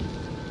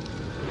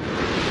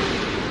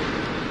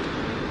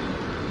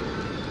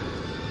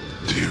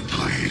 Do you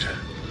bleed?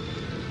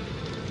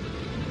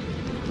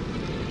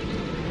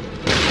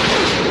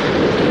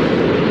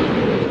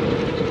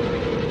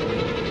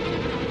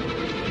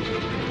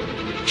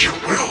 You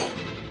will.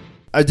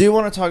 I do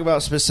want to talk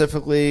about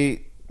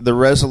specifically the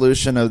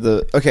resolution of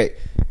the... Okay,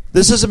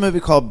 this is a movie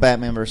called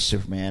Batman vs.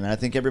 Superman, and I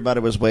think everybody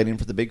was waiting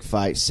for the big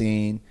fight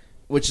scene,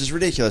 which is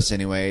ridiculous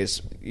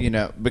anyways,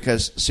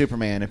 because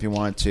Superman, if he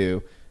wanted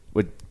to,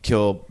 would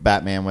kill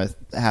Batman with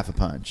half a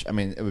punch. I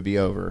mean, it would be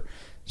over.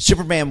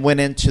 Superman went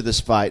into this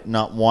fight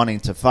not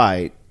wanting to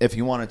fight. If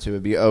he wanted to, it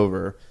would be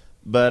over.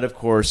 But, of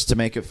course, to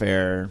make it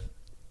fair,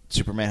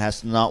 Superman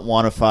has to not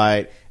want to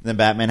fight, and then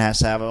Batman has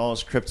to have all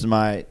his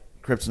kryptonite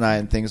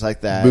and things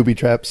like that. Booby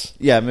traps.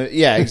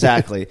 Yeah,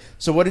 exactly.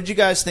 So what did you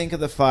guys think of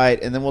the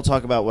fight? And then we'll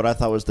talk about what I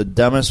thought was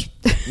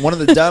one of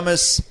the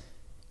dumbest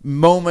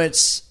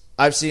moments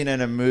I've seen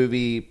in a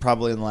movie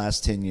probably in the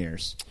last 10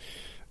 years.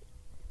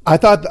 I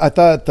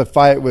thought the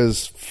fight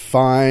was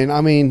fine.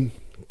 I mean,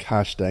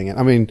 gosh dang it.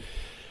 I mean,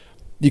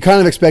 you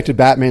kind of expected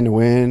Batman to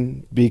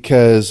win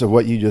because of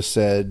what you just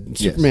said. Yes.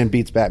 Superman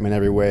beats Batman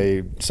every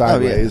way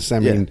sideways. I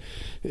mean,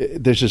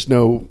 there's just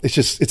no. It's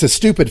a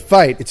stupid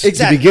fight.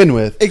 To begin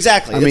with.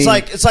 Exactly.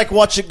 It's like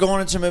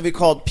going into a movie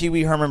called Pee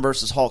Wee Herman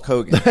versus Hulk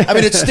Hogan. I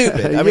mean, it's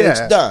stupid. I mean,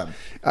 it's dumb.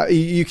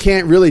 You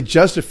can't really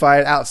justify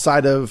it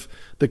outside of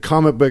the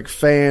comic book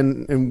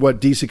fan and what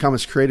DC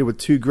Comics created with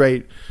two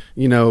great,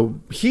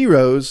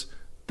 heroes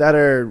that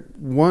are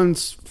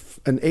one's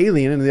an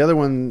alien and the other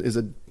one is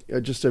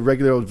just a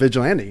regular old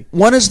vigilante.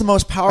 One is the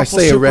most powerful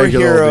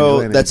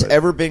superhero that's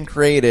ever been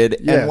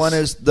created, and one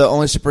is the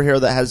only superhero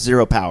that has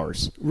zero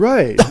powers.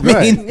 Right. I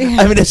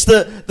mean, it's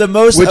the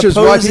most which is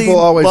why people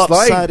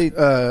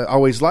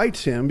always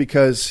liked him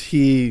because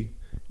he.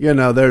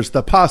 There's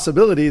the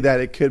possibility that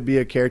it could be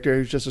a character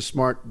who's just a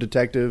smart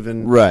detective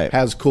and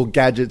has cool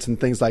gadgets and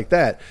things like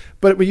that.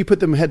 But when you put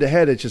them head to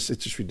head, it's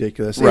just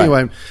ridiculous. Right.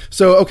 Anyway,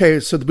 so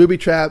the booby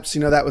traps,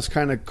 that was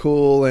kind of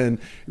cool. And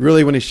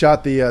really, when he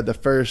shot the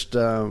first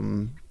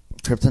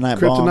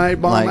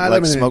kryptonite bomb at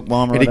him, smoke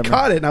bomb, and he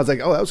caught it, and I was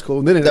like, oh, that was cool.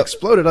 And then it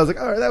exploded. I was like,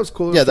 all right, that was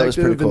cool. Yeah, that was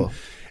pretty cool.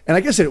 And I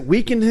guess it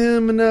weakened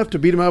him enough to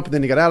beat him up, and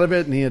then he got out of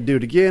it, and he had to do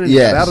it again, and he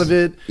got out of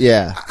it.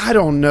 Yeah. I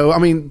don't know. I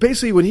mean,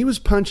 basically, when he was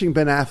punching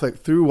Ben Affleck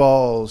through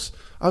walls,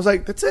 I was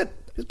like, that's it.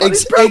 His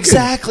body's broken.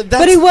 Exactly.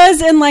 But he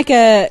was in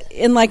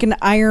an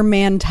Iron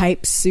Man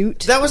type suit.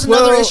 That was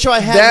another issue I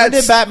had. When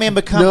did Batman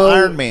become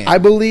Iron Man? I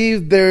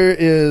believe there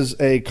is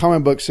a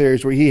comic book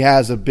series where he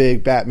has a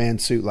big Batman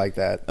suit like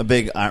that.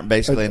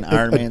 Basically an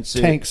Iron Man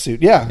suit? Tank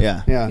suit.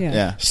 Yeah.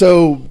 Yeah.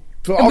 So...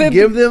 So I'll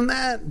give them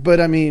that,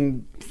 but I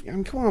mean,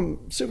 come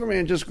on,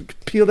 Superman just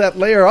peel that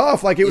layer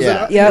off like it was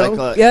he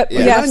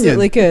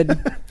absolutely could.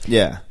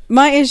 Yeah.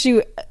 My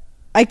issue,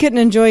 I couldn't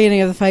enjoy any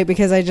of the fight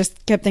because I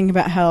just kept thinking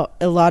about how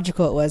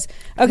illogical it was.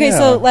 Okay,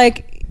 so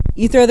like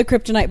you throw the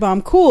kryptonite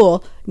bomb,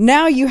 cool.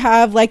 Now you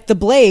have like the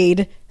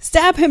blade.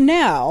 Stab him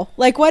now.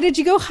 Like, why did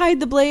you go hide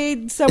the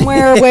blade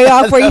somewhere way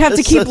off where you have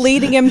to keep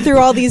leading him through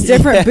all these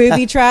different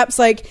booby traps?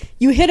 Like,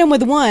 you hit him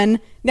with one,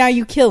 now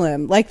you kill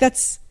him. Like,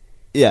 that's...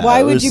 Yeah,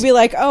 why would you be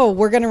like, oh,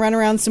 we're going to run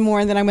around some more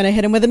and then I'm going to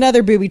hit him with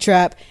another booby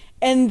trap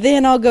and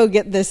then I'll go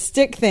get this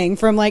stick thing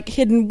from like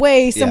hidden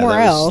way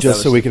somewhere else.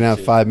 Just so we can have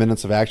 5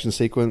 minutes of action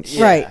sequence.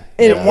 Yeah. Right.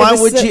 And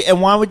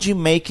why would you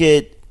make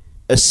it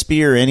a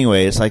spear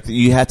anyway? It's like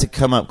you had to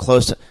come up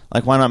close to,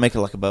 like, why not make it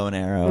like a bow and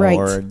arrow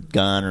or a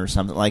gun or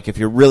something? Like, if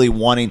you're really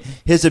wanting,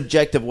 his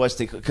objective was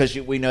to, because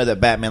we know that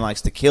Batman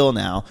likes to kill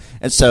now,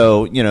 and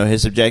so, you know,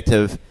 his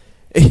objective.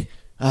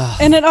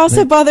 And it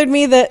also bothered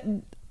me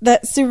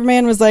that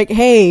Superman was like,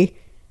 hey,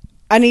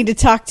 I need to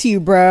talk to you,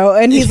 bro.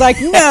 And he's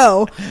like,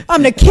 no,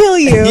 I'm going to kill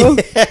you.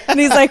 Yeah. And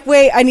he's like,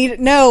 wait, I'm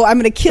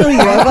going to kill you.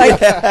 I'm like,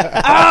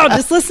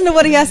 just listen to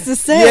what he has to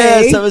say.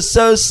 Yes, that was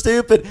so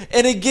stupid.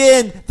 And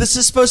again, this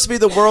is supposed to be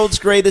the world's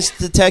greatest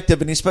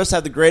detective, and he's supposed to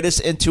have the greatest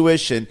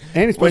intuition.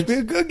 And he's supposed to be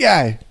a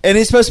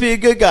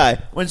good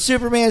guy. When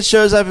Superman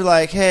shows up, he's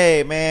like,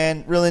 hey,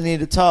 man, really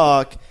need to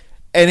talk.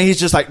 And he's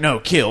just like, no,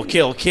 kill.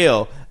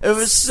 It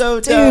was so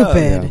dumb.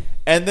 Stupid. Yeah.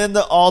 And then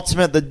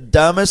the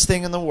dumbest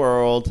thing in the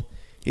world,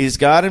 he's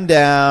got him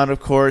down, of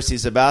course.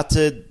 He's about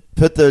to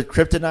put the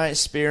kryptonite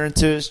spear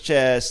into his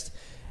chest,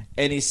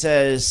 and he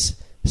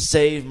says,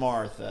 save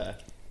Martha.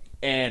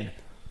 And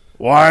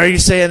why are you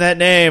saying that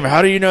name?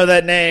 How do you know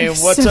that name?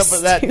 What's up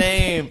with that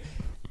name?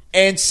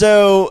 And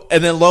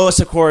then Lois,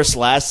 of course,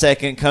 last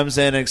second comes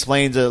in and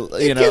explains,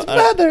 it's his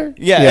mother.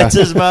 Yeah, it's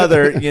his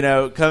mother,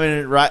 coming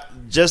in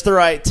just the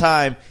right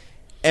time.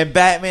 And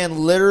Batman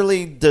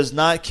literally does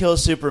not kill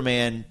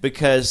Superman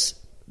because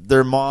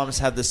their moms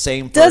have the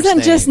same first name.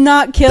 Doesn't just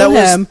not kill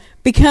him,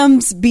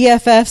 becomes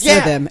BFFs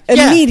with him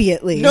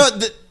immediately.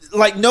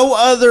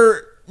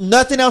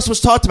 Nothing else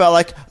was talked about.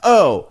 Like,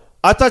 oh,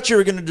 I thought you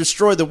were going to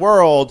destroy the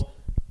world.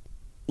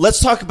 Let's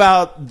talk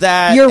about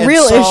that. Your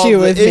real issue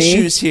with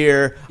issues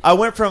here. I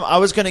went from I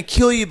was going to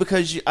kill you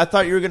because I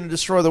thought you were going to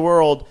destroy the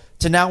world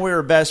to now we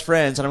were best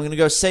friends and I'm going to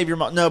go save your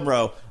mom. No,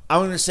 bro, I'm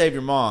going to save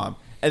your mom.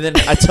 And then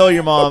I tell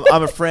your mom,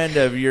 I'm a friend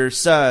of your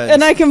son.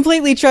 And I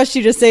completely trust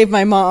you to save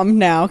my mom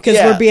now because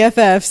we're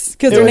BFFs.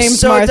 Because her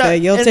name's Martha.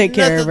 You'll take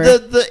care of her.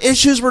 The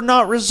issues were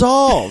not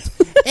resolved.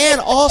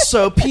 And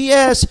also,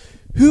 P.S.,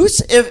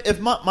 if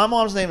my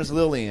mom's name is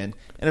Lillian,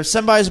 and if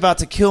somebody's about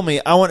to kill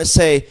me, I want to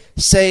say,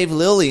 save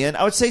Lillian,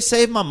 I would say,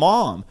 save my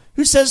mom.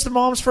 Who says the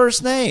mom's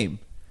first name?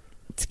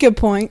 It's a good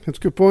point.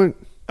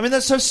 I mean,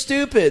 that's so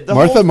stupid.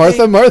 Martha.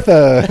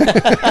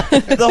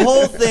 The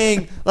whole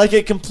thing, like,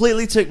 it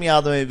completely took me out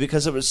of the movie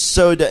because it was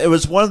it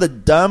was one of the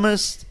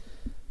dumbest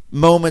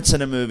moments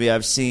in a movie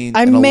I've seen.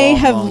 I may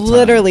have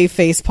literally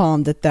face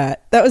palmed at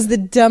that. That was the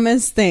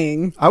dumbest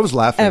thing. I was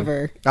laughing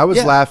ever. I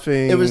was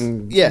laughing. It was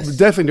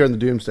definitely during the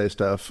Doomsday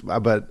stuff,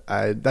 but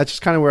that's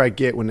just kind of where I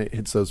get when it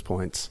hits those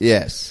points.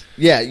 Yes,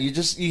 yeah.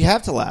 You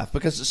have to laugh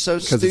because it's so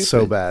stupid. Because it's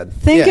so bad.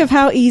 Think of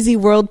how easy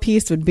world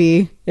peace would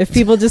be if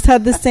people just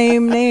had the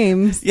same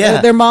names.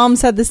 Yeah, their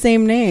moms had the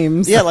same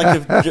names. Yeah,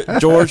 like if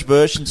George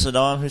Bush and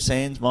Saddam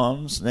Hussein's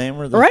mom's name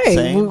were the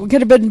same. We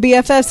could have been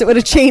BFFs. It would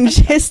have changed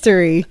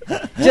history,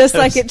 just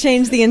like it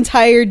changed the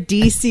entire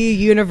DC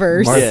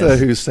universe. Martha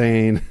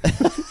Hussein.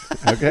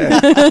 Okay.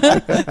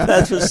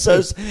 That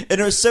was and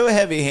it was so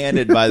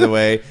heavy-handed, by the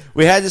way.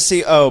 We had to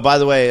see, by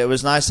the way, it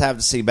was nice to have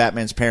to see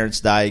Batman's parents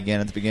die again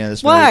at the beginning of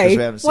this movie.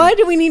 Why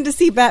do we need to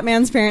see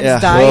Batman's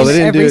parents die? Well, they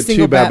didn't do it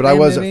too bad, Batman but I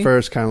was movie? At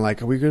first kind of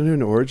like, are we going to do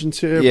an origin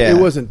to it? Yeah.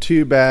 It wasn't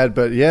too bad,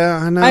 but yeah,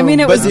 I know. I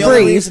mean, it was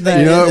brief.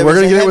 We're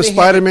going to get it with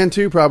Spider-Man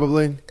too,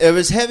 probably. It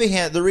was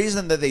heavy-handed. The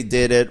reason that they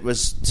did it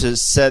was to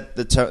set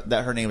the tone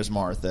that her name was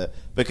Martha,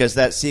 because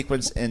that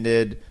sequence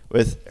ended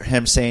with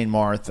him saying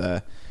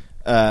Martha.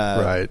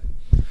 Right.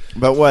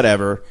 But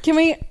whatever. Can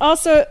we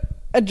also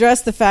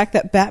address the fact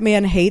that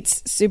Batman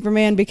hates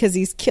Superman because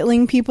he's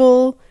killing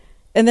people,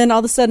 and then all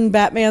of a sudden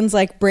Batman's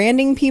like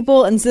branding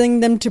people and sending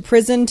them to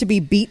prison to be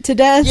beat to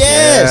death?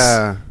 Yes!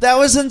 Yeah. That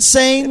was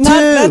insane, too.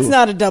 That's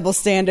not a double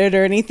standard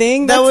or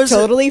anything. That's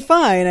totally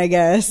fine, I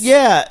guess.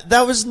 Yeah,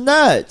 that was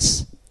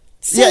nuts.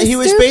 So he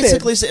was stupid.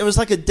 basically, it was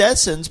like a death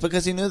sentence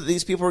because he knew that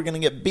these people were going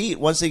to get beat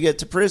once they get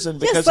to prison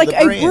because of the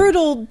brand. A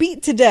brutal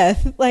beat to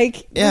death.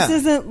 Like, this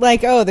isn't like,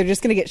 they're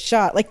just going to get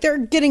shot. Like, they're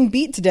getting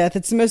beat to death.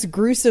 It's the most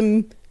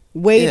gruesome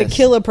way to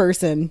kill a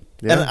person.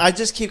 Yeah. And I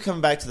just keep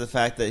coming back to the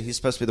fact that he's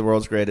supposed to be the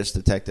world's greatest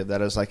detective.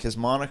 That is like his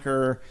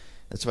moniker.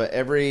 That's what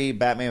every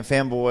Batman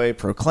fanboy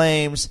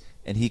proclaims,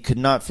 and he could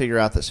not figure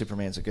out that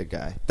Superman's a good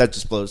guy. That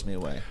just blows me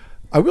away.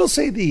 I will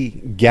say the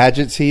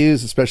gadgets he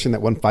used, especially in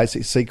that one fight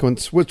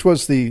sequence, which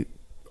was the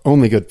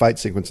only good fight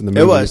sequence in the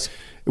movie. It was.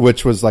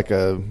 Which was like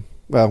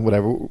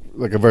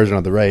like a version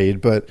of the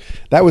raid, but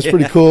that was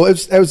pretty cool.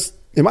 It was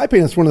in my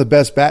opinion, it's one of the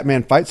best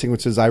Batman fight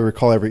sequences I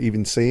recall ever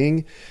even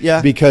seeing.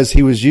 Yeah. Because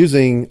he was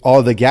using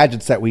all the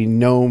gadgets that we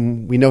know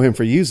him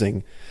for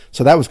using.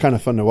 So that was kind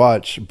of fun to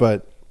watch.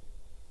 But,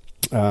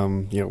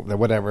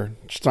 whatever.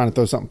 Just trying to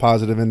throw something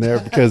positive in there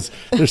because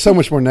there's so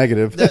much more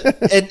negative.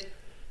 And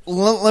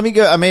let me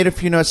go. I made a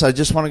few notes I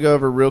just want to go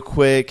over real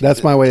quick.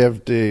 That's my way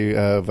of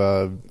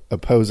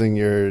opposing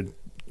your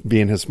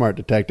being his smart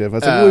detective. I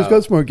said, he's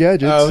got some more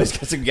gadgets. Oh, he's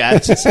got some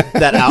gadgets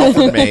that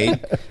Alfred made.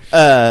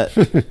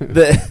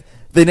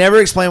 They never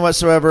explain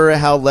whatsoever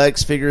how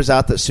Lex figures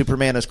out that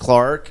Superman is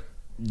Clark.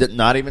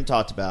 Not even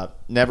talked about.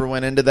 Never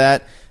went into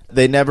that.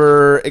 They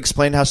never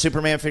explained how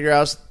Superman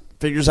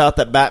figures out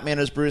that Batman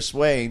is Bruce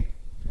Wayne,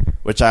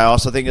 which I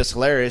also think is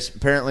hilarious.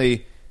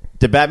 Apparently,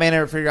 did Batman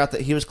ever figure out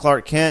that he was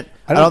Clark Kent?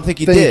 I don't think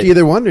he did.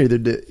 Either one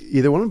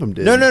of them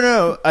did.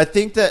 No. I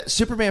think that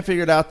Superman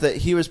figured out that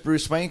he was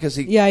Bruce Wayne because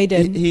he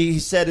did. He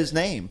said his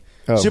name.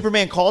 Oh.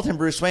 Superman called him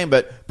Bruce Wayne,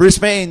 but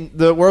Bruce Wayne,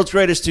 the world's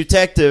greatest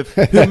detective,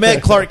 who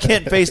met Clark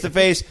Kent face to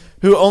face,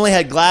 who only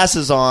had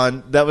glasses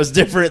on that was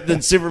different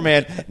than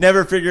Superman,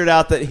 never figured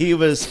out that he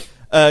was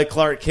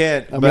Clark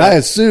Kent. I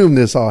assume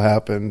this all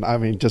happened. I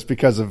mean, just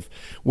because of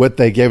what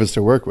they gave us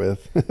to work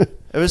with.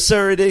 It was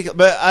so ridiculous.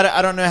 But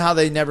I don't know how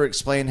they never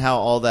explained how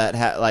all that,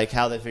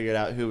 how they figured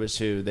out who was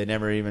who. They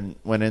never even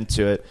went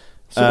into it.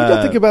 So what do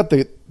you think about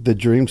the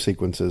dream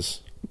sequences?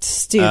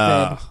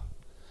 Stupid.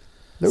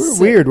 They were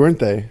weird, weren't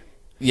they?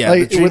 Yeah.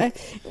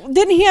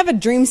 Didn't he have a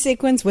dream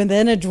sequence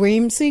within a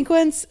dream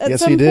sequence at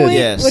yes, some he did. point?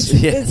 Yes.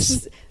 It's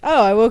just,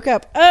 I woke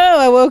up.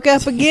 I woke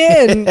up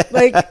again.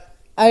 Like,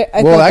 I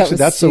well, actually,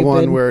 that's stupid. the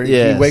one where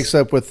Yes. he wakes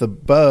up with the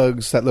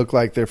bugs that look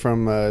like they're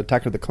from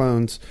Attack of the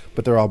Clones,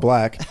 but they're all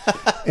black.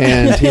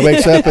 And he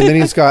wakes up, and then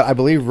he's got, I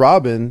believe,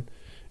 Robin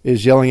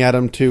is yelling at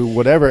him to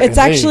whatever. It's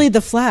actually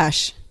the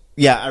Flash.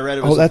 Yeah, I read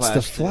it was that's the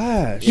the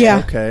Flash. Flash. Yeah.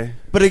 Okay.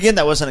 But again,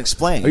 that wasn't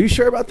explained. Are you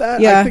sure about that?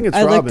 Yeah, I think it's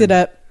I Robin. looked it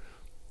up.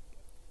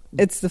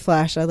 It's the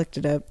Flash. I looked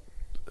it up.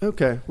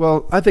 Okay.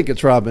 Well, I think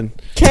it's Robin.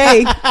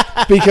 Okay.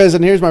 Because,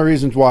 and here's my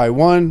reasons why.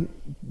 One,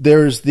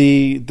 there's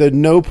the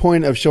no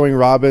point of showing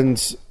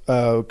Robin's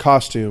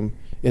costume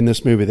in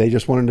this movie. They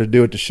just wanted to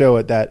do it to show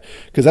it that,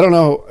 because I don't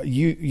know,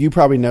 you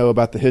probably know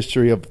about the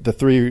history of there's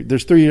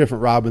three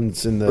different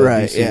Robins in the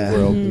DC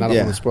world, and I don't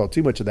want to spoil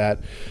too much of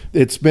that.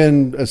 It's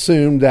been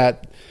assumed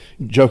that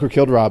Joker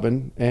killed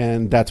Robin,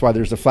 and that's why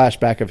there's a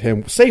flashback of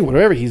him saying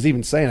whatever he's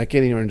even saying. I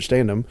can't even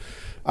understand him.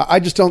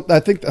 I just don't. I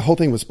think the whole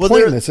thing was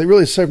pointless. It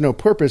really served no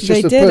purpose.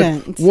 Just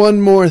put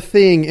one more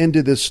thing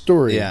into this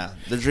story. Yeah,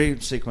 the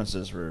dream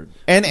sequences were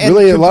and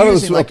really a lot of it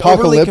was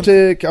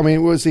apocalyptic. I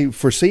mean, was he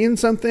foreseeing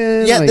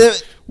something? Yeah.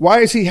 Why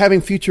is he having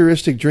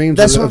futuristic dreams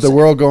of the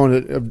world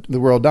the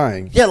world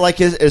dying? Yeah,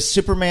 like is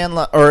Superman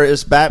or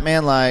is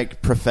Batman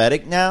like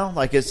prophetic now?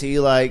 Like is he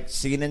like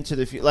seeing into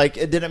the future? Like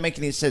it didn't make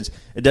any sense.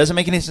 It doesn't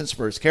make any sense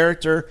for his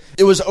character.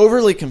 It was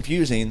overly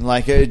confusing.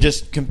 Like it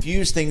just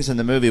confused things in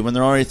the movie when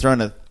they're already throwing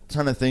a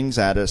ton of things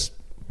at us.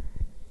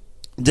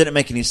 It didn't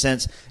make any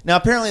sense. Now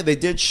apparently they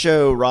did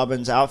show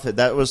Robin's outfit.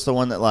 That was the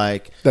one that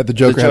the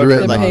Joker had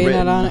written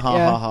on it,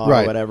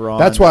 right. or whatever on.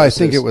 That's why I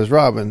think it was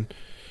Robin.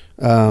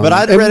 But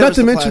I'd read not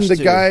to the mention Flash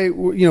the guy.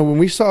 When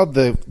we saw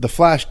the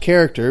Flash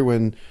character,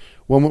 when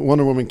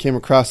Wonder Woman came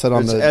across that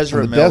on the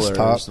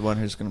desktop, is the one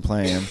who's going to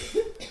play him.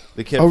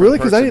 The kid. Oh, really?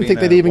 Because I didn't think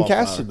they'd even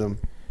casted them.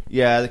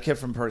 Yeah, the kid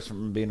from Perks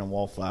from being a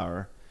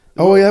Wallflower.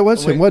 Oh, yeah, it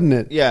was him, wasn't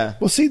it? Yeah.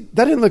 Well, see,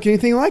 that didn't look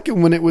anything like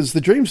him when it was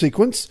the dream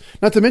sequence.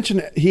 Not to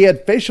mention, he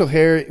had facial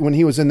hair when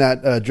he was in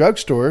that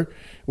drugstore,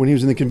 when he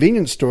was in the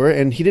convenience store,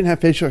 and he didn't have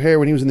facial hair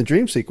when he was in the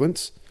dream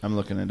sequence. I'm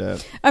looking it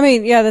up. I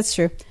mean, yeah, that's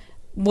true.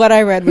 What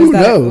I read was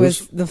it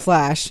was the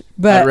Flash,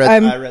 but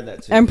I read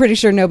that too. I'm pretty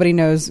sure nobody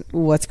knows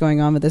what's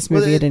going on with this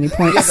movie at any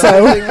point. Yeah, so the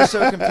whole thing was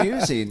so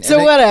confusing.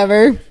 So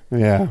whatever.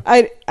 Yeah.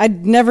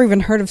 I'd never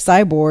even heard of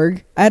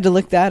Cyborg. I had to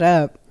look that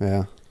up.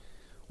 Yeah.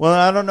 Well,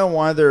 I don't know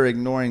why they're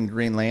ignoring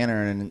Green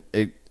Lantern,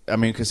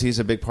 because he's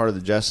a big part of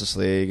the Justice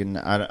League, and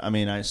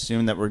I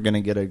assume that we're going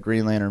to get a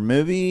Green Lantern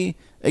movie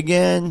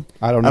again.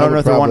 I don't know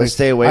if they want to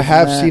stay away. I from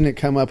have that. seen it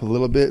come up a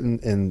little bit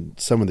in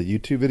some of the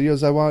YouTube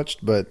videos I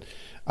watched, but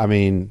I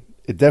mean,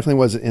 it definitely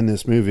wasn't in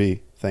this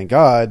movie. Thank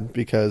God,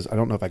 because I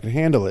don't know if I can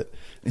handle it.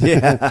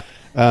 Yeah.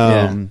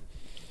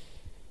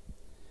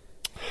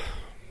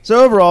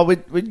 So overall,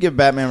 we'd give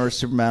Batman vs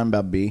Superman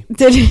about B.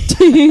 Did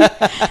you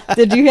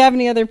have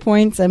any other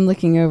points? I'm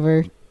looking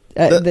over.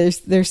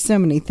 There's so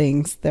many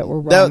things that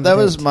were wrong. That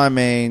was my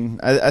main.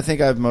 I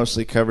think I've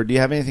mostly covered. Do you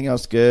have anything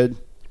else good?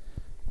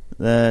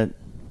 Here's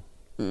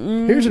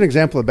an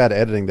example of bad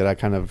editing that I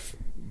kind of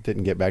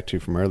didn't get back to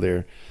from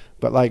earlier.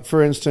 But like,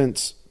 for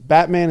instance,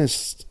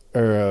 Bruce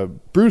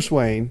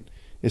Wayne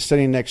is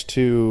sitting next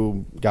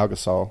to Gal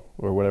Gadot,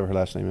 or whatever her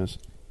last name is.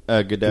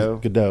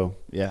 Gadot.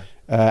 Yeah.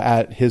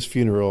 At his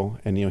funeral,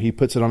 and he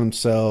puts it on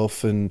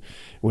himself and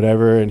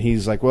whatever, and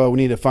he's like, well, we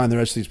need to find the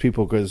rest of these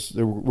people because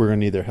we're going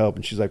to need their help.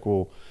 And she's like,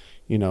 well,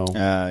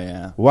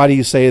 why do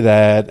you say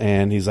that?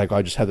 And he's like,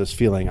 I just have this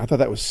feeling. I thought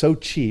that was so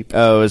cheap.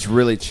 Oh, it was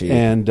really cheap.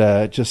 And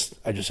I just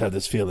have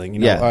this feeling.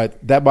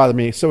 That bothered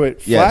me. So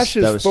it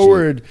flashes cheap.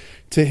 forward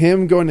to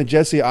him going to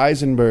Jesse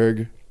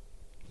Eisenberg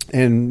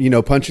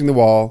and, punching the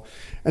wall.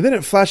 And then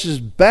it flashes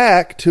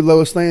back to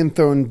Lois Lane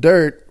throwing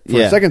dirt for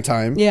a second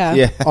time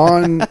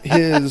on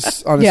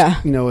his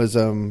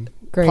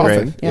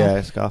coffin. Yeah,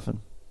 his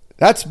coffin.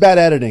 That's bad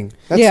editing.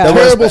 That's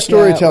terrible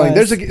storytelling.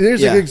 There's a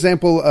good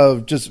example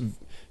of just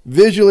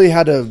visually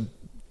how to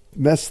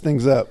mess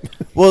things up.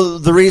 Well,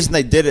 the reason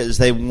they did it is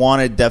they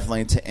wanted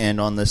definitely to end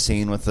on the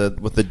scene with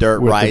the dirt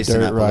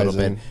rising up a little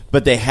bit,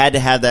 but they had to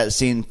have that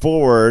scene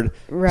forward,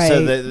 right?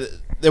 So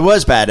there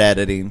was bad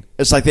editing.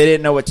 It's like they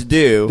didn't know what to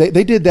do.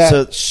 They did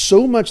that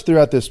so much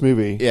throughout this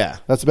movie. Yeah,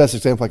 that's the best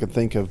example I can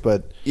think of.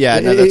 But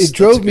it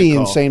drove me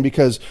insane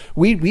because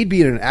we'd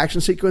be in an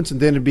action sequence and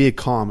then it'd be a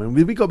calm, and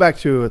we'd go back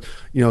to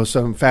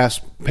some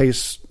fast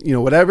pace,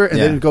 whatever, and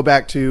then it'd go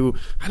back to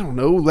I don't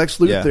know Lex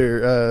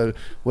Luthor,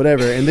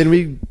 whatever, and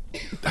then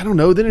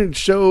then it'd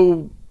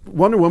show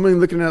Wonder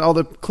Woman looking at all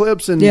the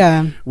clips,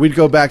 and we'd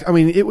go back. I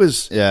mean, it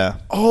was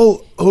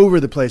all over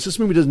the place. This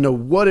movie doesn't know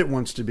what it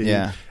wants to be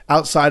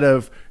outside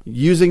of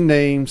using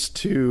names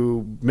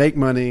to make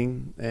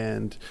money.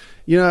 And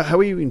how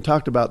we even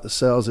talked about the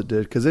sales it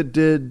did, because it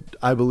did,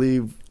 I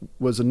believe,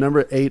 was a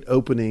number 8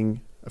 opening,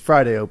 a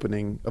Friday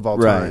opening of all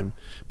time.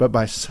 But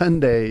by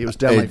Sunday, it was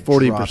down like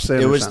 40%.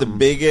 It was the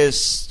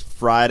biggest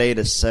Friday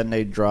to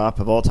Sunday drop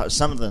of all time.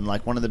 Something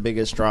like one of the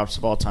biggest drops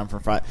of all time for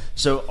Friday.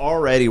 So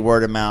already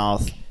word of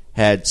mouth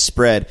had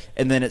spread,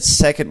 and then its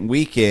second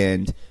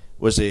weekend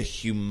was a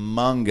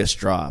humongous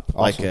drop,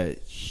 like a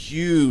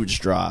huge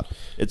drop.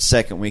 Its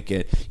second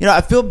weekend.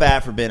 I feel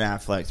bad for Ben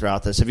Affleck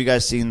throughout this. Have you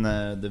guys seen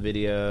the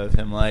video of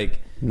him?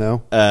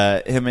 No.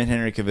 Him and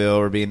Henry Cavill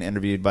were being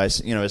interviewed by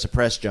as a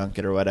press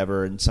junket or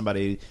whatever, and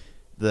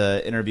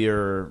the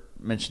interviewer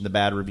mentioned the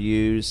bad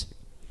reviews,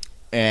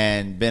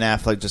 and Ben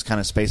Affleck just kind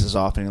of spaces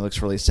off and he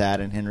looks really sad,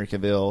 and Henry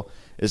Cavill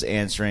is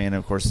answering, and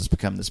of course it's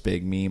become this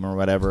big meme or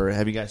whatever.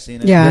 Have you guys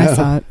seen it? Yeah, I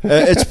saw it.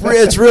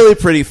 It's really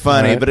pretty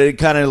funny, but it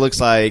kind of looks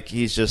like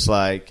he's just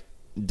like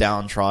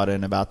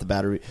downtrodden about the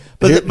bad review.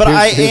 But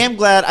I am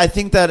glad. I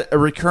think that a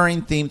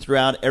recurring theme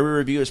throughout every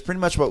review is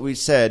pretty much what we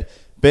said.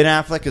 Ben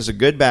Affleck is a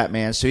good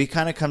Batman, so he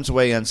kind of comes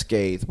away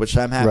unscathed, which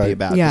I'm happy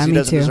about. Yeah, he me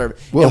doesn't too. deserve it.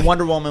 Well, and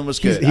Wonder Woman was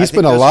good. He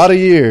spent a lot of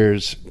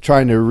years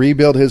trying to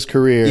rebuild his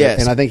career,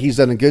 and I think he's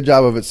done a good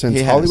job of it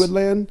since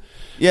Hollywoodland.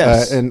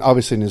 Yes. And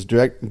obviously in his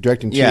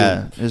directing too.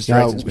 Yeah, his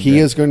directing's been good.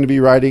 Is going to be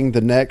writing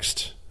the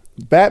next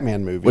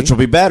Batman movie, which will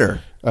be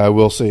better.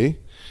 We'll see.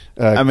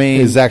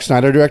 Is Zack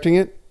Snyder directing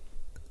it?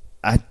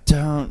 I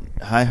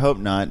hope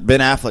not. Ben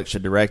Affleck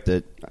should direct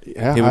it.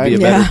 Yeah, he would be a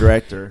better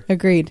director.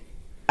 Agreed.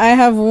 I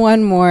have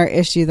one more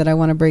issue that I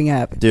want to bring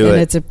up. And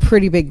it's a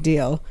pretty big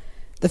deal.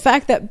 The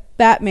fact that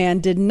Batman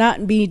did not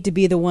need to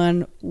be the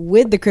one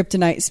with the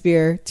kryptonite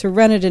spear to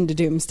run it into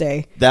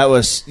Doomsday. That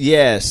was,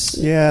 yes.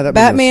 Yeah, that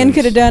Batman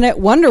could have done it.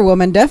 Wonder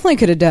Woman definitely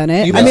could have done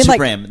it. You meant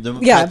Superman.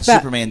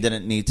 Superman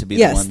didn't need to be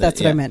the one. Yes, that's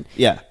what I meant.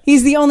 Yeah.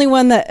 He's the only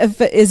one that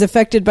is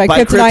affected by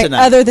kryptonite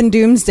other than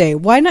Doomsday.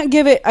 Why not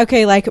give it,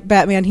 like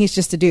Batman, he's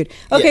just a dude.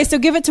 Okay, so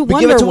give it to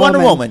Wonder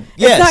Woman.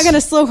 Yes. It's not going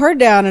to slow her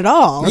down at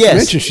all. Not to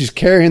mention she's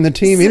carrying the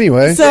team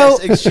anyway. So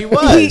she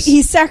was.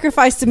 He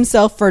sacrificed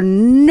himself for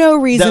no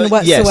reason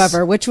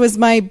whatsoever, which was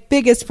my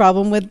biggest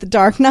problem with The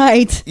Dark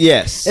Knight.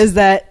 Yes. Is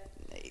that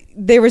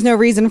there was no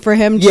reason for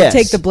him to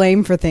take the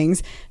blame for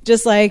things.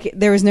 Just like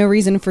there was no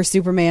reason for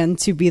Superman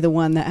to be the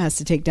one that has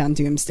to take down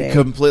Doomsday.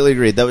 Completely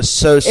agreed. That was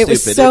so stupid. It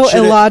was so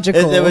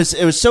illogical. It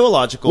was so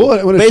illogical.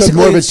 Well, basically,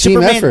 more of a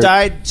team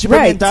effort.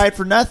 Superman died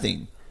for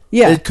nothing.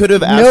 Yeah. It could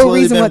have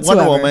absolutely been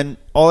Wonder Woman.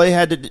 All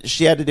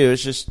she had to do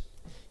is just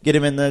get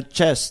him in the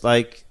chest,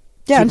 like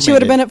Superman and she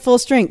would have been at full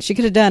strength. She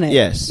could have done it.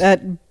 Yes.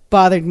 That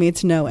bothered me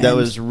to no end. That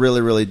was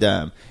really, really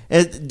dumb.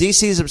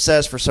 DC is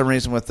obsessed for some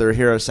reason with their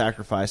hero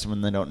sacrificing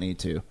when they don't need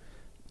to.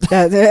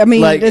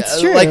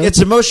 It's true. Like, it's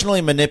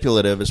emotionally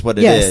manipulative is what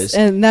it is.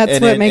 And that's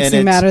what makes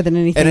me madder than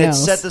anything else.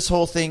 And it set this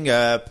whole thing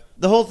up.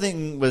 The whole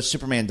thing with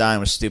Superman dying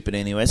was stupid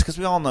anyways, because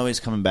we all know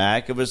he's coming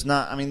back. It was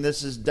not,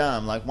 this is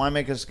dumb. Like, why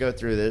make us go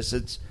through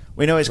this?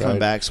 We know he's coming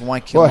back, so why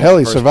kill him? Well, hell,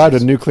 he survived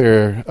a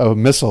nuclear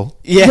missile.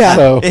 Yeah.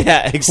 So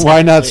exactly.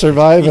 Why not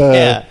survive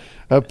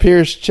a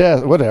pierced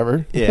chest?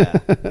 Whatever. Yeah.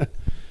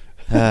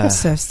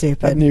 So stupid.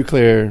 That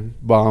nuclear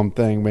bomb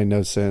thing made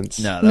no sense.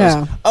 No.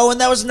 And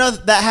that was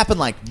that happened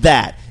like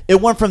that. It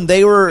went from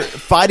they were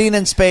fighting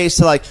in space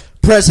to like,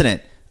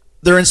 President,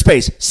 they're in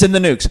space, send the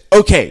nukes.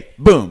 Okay,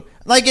 boom.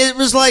 Like, it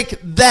was like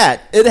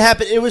that. It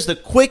happened. It was the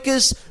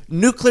quickest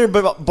nuclear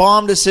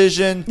bomb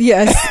decision.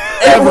 Yes,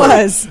 ever. It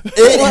was.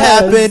 It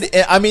happened.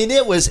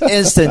 It was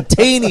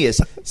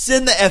instantaneous.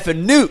 Send the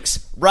effing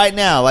nukes right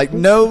now. Like,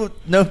 no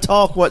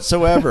talk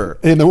whatsoever.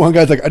 And the one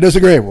guy's like, I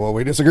disagree. Well,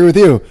 we disagree with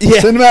you. Yeah.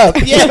 Send them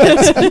out.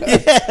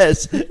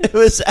 Yes. It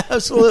was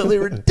absolutely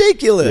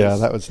ridiculous. Yeah,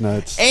 that was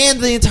nuts. And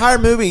the entire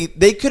movie,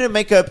 they couldn't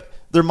make up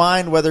their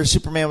mind whether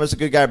Superman was a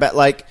good guy or bad.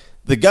 Like,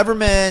 the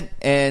government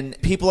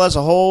and people as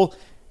a whole,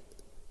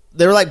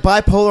 they were like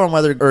bipolar on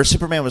whether or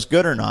Superman was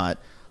good or not.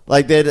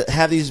 Like they'd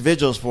have these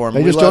vigils for him.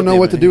 They just don't know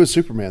what to do with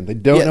Superman. They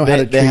don't know how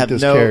to treat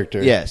this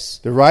character. Yes,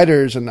 the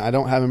writers, and I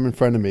don't have him in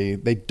front of me.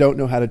 They don't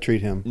know how to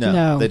treat him.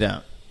 No. They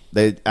don't.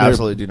 They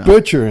absolutely do not.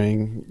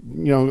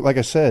 Butchering, like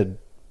I said,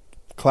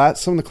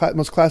 some of the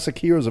most classic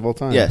heroes of all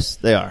time. Yes,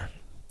 they are.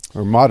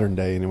 Or modern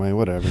day, anyway.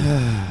 Whatever.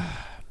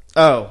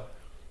 Oh,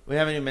 we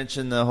haven't even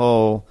mentioned the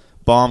whole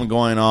bomb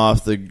going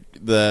off.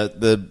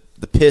 The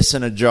piss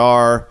in a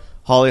jar.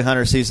 Holly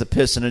Hunter sees the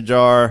piss in a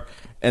jar.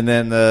 And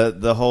then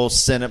the whole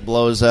Senate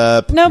blows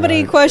up.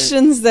 Nobody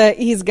questions that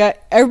he's got...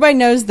 Everybody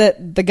knows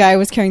that the guy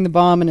was carrying the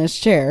bomb in his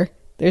chair.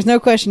 There's no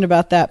question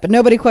about that. But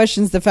nobody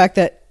questions the fact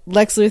that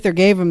Lex Luthor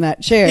gave him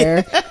that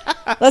chair.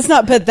 Let's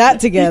not put that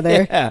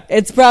together. Yeah.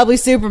 It's probably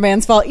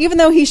Superman's fault, even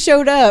though he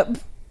showed up.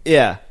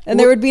 Yeah. And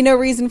there would be no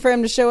reason for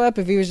him to show up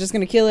if he was just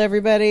going to kill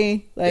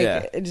everybody.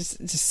 It's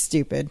just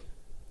stupid.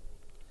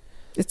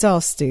 It's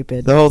all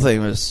stupid. The whole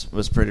thing was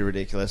pretty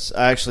ridiculous.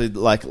 I actually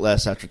like it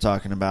less after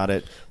talking about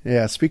it.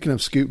 Yeah, speaking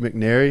of Scoot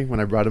McNairy, when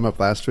I brought him up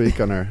last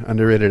week on our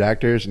underrated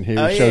actors, and he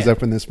shows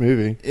up in this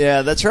movie.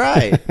 Yeah, that's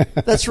right.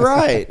 That's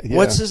right. Yeah.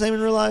 What's his name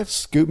in real life?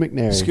 Scoot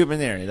McNairy. Scoot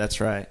McNairy, that's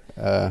right.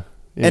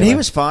 Anyway. And he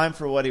was fine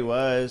for what he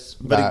was.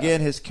 But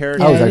again, his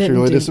character... I was actually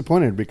really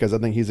disappointed because I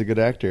think he's a good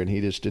actor, and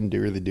he just didn't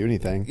really do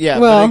anything. Yeah,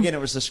 but again, it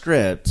was the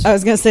script. I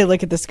was going to say,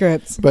 look at the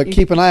scripts. But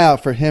keep an eye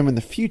out for him in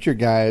the future,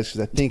 guys,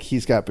 because I think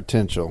he's got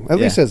potential. At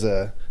least as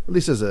a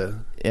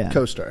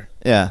co-star.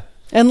 Yeah.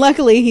 And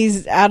luckily,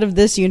 he's out of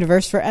this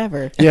universe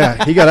forever.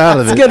 Yeah, he got out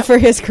of it. It's good for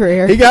his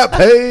career. He got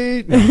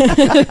paid.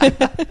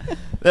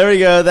 There we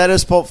go. That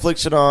is Pulp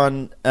Fiction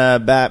on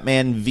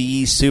Batman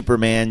v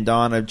Superman: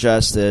 Dawn of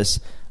Justice.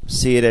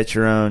 See it at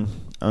your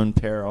own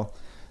peril.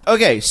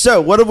 Okay,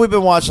 so what have we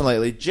been watching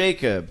lately?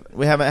 Jacob,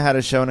 we haven't had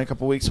a show in a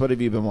couple weeks. What have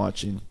you been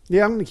watching?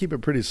 Yeah, I'm going to keep it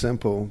pretty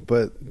simple,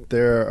 but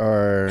there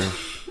are...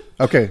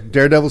 Okay,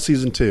 Daredevil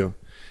Season 2.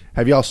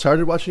 Have y'all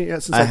started watching it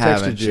yet since I texted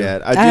haven't you?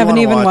 Yet. I haven't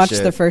even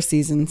watched the first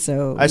season,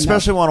 so... I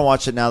especially want to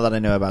watch it now that I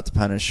know about the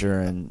Punisher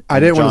and I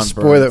didn't John want to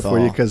spoil it for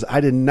Bernthal. you because I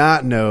did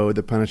not know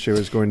the Punisher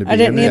was going to be I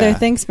didn't in either. it.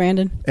 Thanks,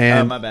 Brandon.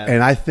 And, my bad.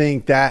 And I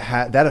think that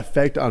had that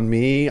effect on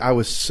me. I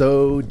was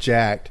so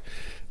jacked.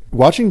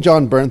 Watching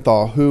John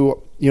Bernthal,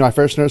 who... I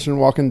first noticed him in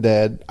Walking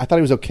Dead. I thought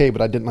he was okay,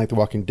 but I didn't like The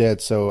Walking Dead,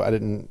 so I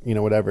didn't,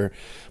 whatever.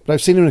 But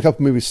I've seen him in a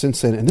couple movies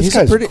since then, and this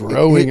guy's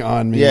growing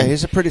on me. Yeah,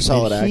 he's a pretty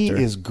solid actor. He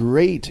is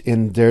great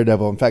in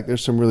Daredevil. In fact,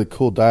 there's some really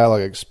cool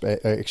dialogue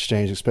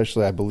exchange,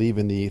 especially, I believe,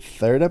 in the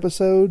third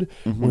episode,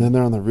 when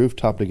they're on the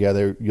rooftop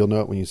together. You'll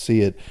know it when you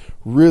see it.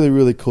 Really,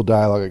 really cool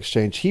dialogue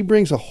exchange. He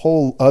brings a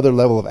whole other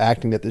level of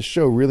acting that this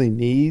show really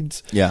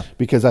needs. Yeah.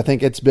 Because I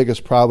think its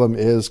biggest problem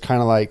is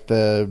kind of like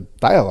the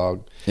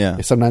dialogue.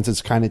 Yeah. Sometimes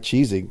it's kind of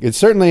cheesy. It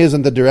certainly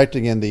isn't the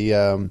directing and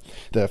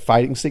the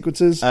fighting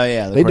sequences. Oh,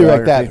 yeah. They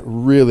direct that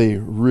really,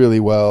 really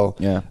well.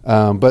 Yeah.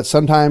 But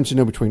sometimes,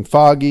 between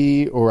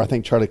Foggy or I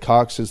think Charlie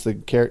Cox is the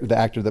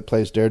actor that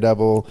plays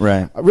Daredevil.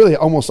 Right. Really,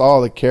 almost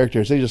all the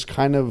characters, they just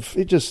kind of,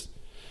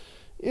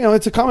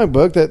 it's a comic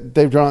book that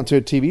they've drawn into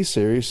a TV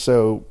series.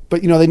 So,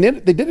 but they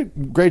did a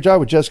great job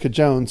with Jessica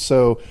Jones.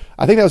 So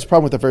I think that was the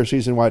problem with the first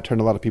season, why it turned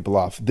a lot of people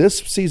off. This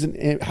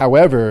season,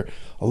 however,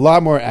 a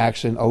lot more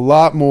action, a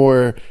lot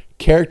more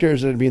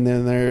characters that are being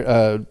in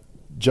there.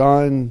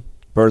 John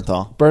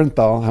Bernthal.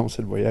 I almost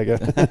said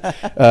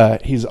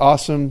Boyega. He's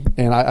awesome,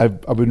 and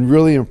I've been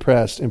really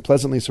impressed and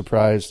pleasantly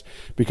surprised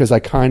because I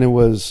kind of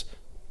was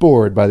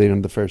bored by the end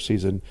of the first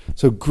season.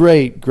 So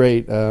great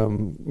way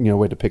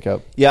to pick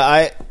up.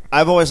 Yeah,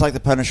 I've always liked the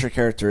Punisher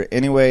character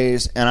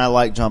anyways, and I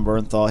like John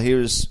Bernthal. He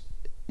was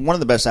one of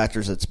the best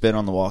actors that's been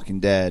on The Walking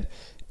Dead,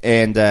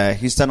 and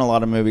he's done a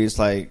lot of movies,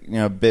 like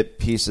bit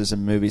pieces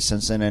in movies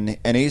since then,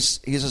 and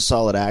he's a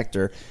solid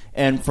actor.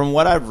 And from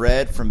what I've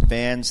read from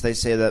fans, they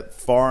say that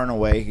far and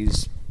away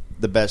he's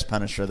the best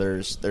Punisher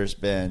there's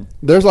been.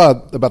 There's a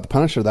lot about the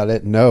Punisher that I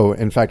didn't know.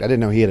 In fact, I didn't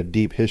know he had a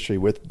deep history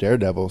with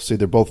Daredevil. See,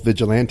 they're both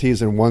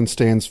vigilantes, and one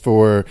stands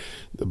for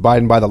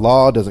abiding by the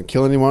law, doesn't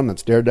kill anyone.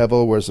 That's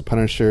Daredevil. Whereas the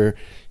Punisher,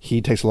 he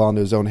takes the law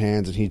into his own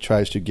hands, and he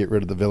tries to get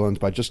rid of the villains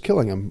by just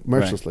killing them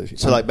mercilessly. Right.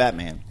 So like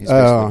Batman. He's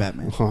basically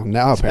Batman. Well,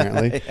 now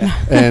apparently.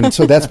 And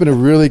so that's been a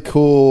really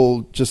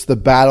cool, just the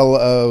battle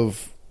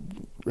of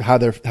how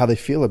they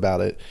feel about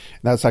it.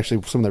 And that's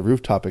actually some of the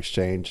rooftop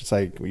exchange. It's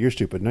like, well, you're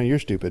stupid. No, you're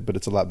stupid, but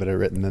it's a lot better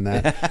written than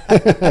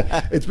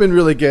that. It's been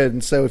really good.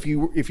 And so if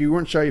you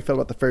weren't sure how you felt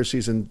about the first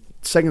season,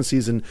 second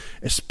season,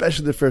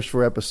 especially the first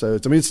 4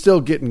 episodes, I mean, it's still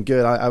getting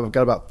good. I've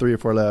got about 3 or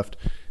 4 left.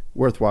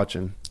 Worth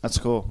watching. That's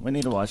cool. We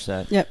need to watch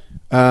that. Yep.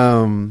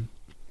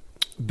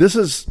 This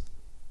is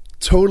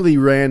totally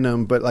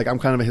random, but like I'm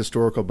kind of a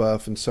historical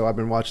buff, and so I've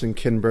been watching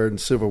Ken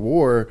Burns' Civil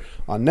War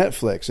on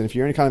Netflix. And if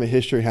you're any kind of a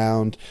history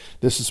hound,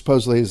 this is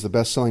supposedly the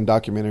best-selling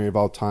documentary of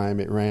all time.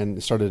 It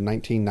started in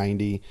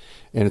 1990,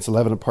 and it's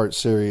 11-part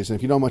series. And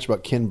if you know much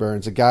about Ken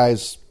Burns, the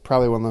guy's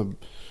probably one of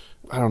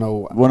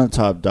the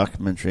top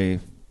documentary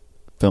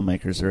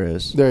filmmakers there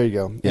is. There you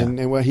go. Yeah.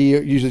 And what he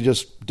usually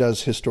just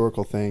does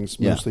historical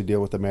things, mostly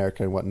deal with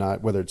America and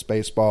whatnot, whether it's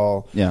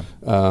baseball. Yeah.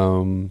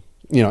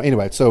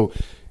 Anyway, so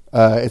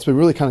it's been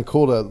really kind of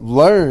cool to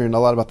learn a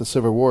lot about the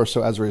Civil War.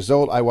 So as a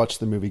result, I watched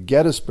the movie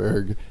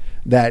Gettysburg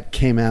that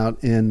came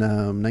out in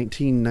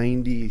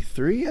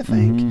 1993, I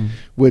think,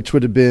 which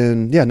would have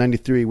been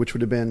 93, which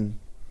would have been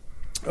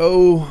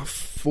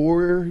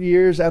 4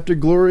 years after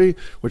Glory,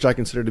 which I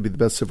consider to be the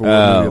best Civil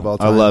War movie of all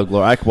time. I love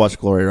Glory. I could watch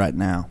Glory right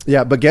now.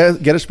 Yeah, but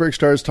Gettysburg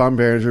stars Tom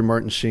Berenger,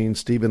 Martin Sheen,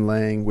 Stephen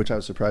Lang, which I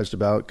was surprised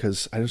about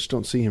because I just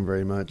don't see him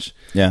very much.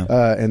 Yeah.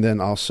 And then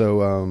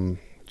also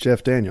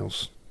Jeff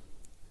Daniels.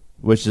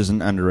 Which is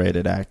an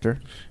underrated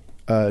actor.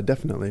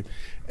 Definitely.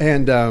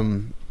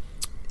 And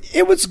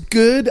it was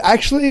good.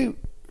 Actually,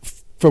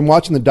 from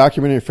watching the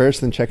documentary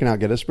first and then checking out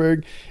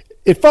Gettysburg,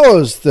 it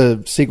follows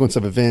the sequence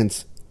of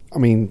events. I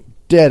mean,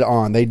 dead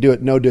on. They do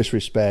it, no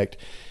disrespect.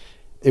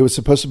 It was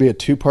supposed to be a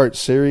 2-part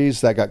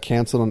series that got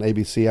canceled on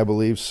ABC, I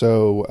believe.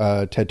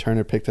 So Ted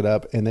Turner picked it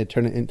up, and they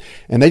turned it in,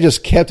 and they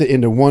just kept it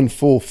into one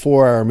full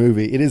 4-hour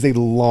movie. It is a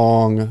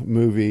long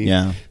movie.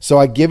 Yeah. So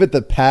I give it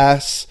the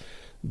pass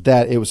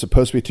that it was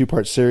supposed to be a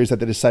 2-part series that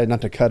they decided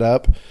not to cut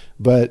up,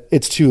 but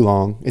it's too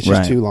long. It's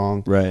just too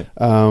long. Right.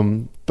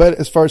 But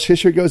as far as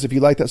history goes, if you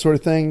like that sort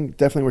of thing,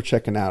 definitely worth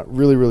checking out.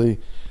 Really, really,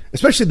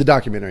 especially the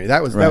documentary.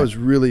 That was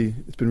really,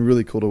 it's been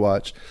really cool to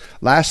watch.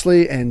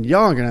 Lastly, and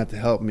y'all are going to have to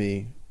help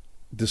me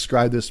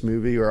describe this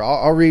movie, or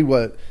I'll read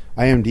what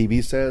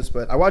IMDb says,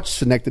 but I watched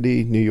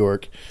Synecdoche, New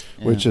York,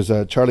 which is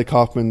Charlie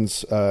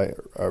Kaufman's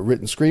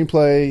written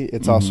screenplay.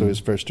 It's also his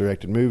first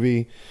directed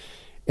movie.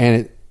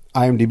 And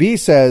IMDb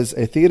says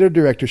a theater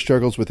director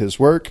struggles with his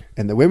work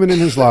and the women in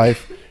his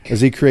life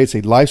as he creates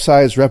a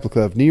life-size replica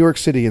of New York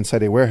City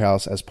inside a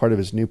warehouse as part of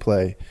his new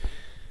play.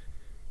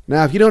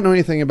 Now, if you don't know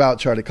anything about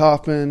Charlie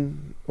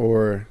Kaufman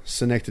or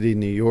Synecdoche,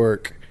 New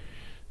York,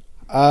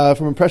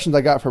 from impressions I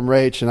got from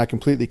Rach, and I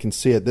completely can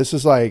see it, this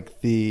is like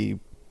probably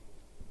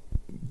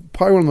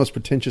one of the most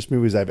pretentious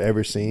movies I've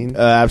ever seen.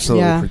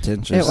 Absolutely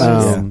pretentious. It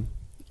was.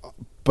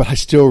 But I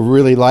still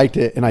really liked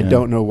it, and I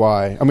don't know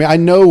why. I mean, I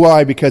know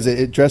why, because it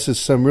addresses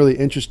some really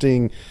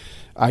interesting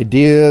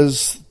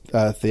ideas,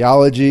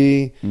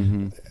 theology.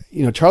 You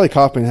know, Charlie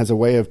Kaufman has a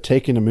way of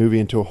taking a movie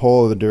into a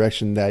whole other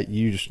direction that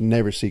you just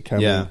never see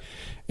coming. Yeah.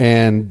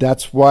 And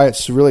that's why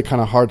it's really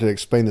kind of hard to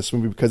explain this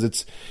movie, because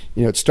it's,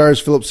 you know, it stars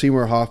Philip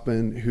Seymour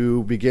Hoffman,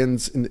 who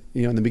begins in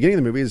the beginning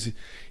of the movie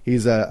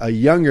he's a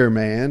younger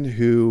man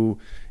who,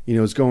 you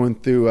know, is going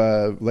through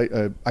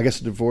I guess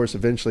a divorce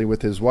eventually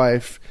with his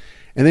wife.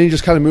 And then he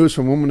just kind of moves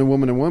from woman to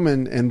woman to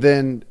woman. And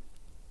then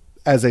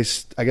as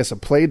a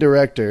play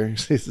director,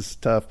 this is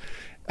tough,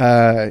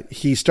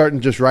 he's starting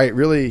to just write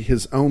really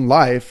his own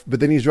life,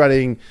 but then he's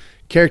writing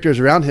characters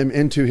around him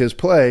into his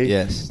play.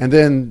 Yes. And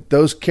then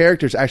those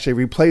characters actually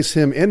replace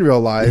him in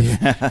real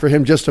life for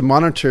him just to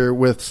monitor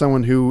with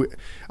someone who,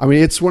 I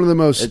mean, it's one of the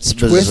most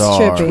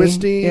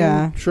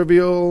twisting,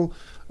 trivial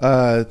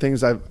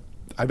things I've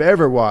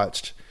ever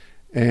watched.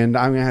 And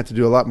I'm going to have to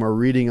do a lot more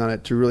reading on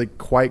it to really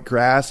quite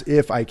grasp,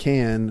 if I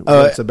can,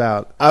 what it's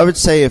about. I would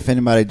say if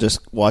anybody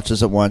just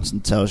watches it once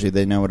and tells you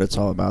they know what it's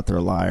all about, they're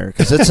a liar.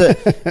 Because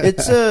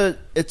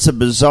it's a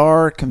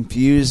bizarre,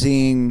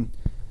 confusing,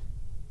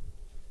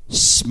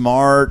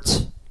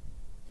 smart,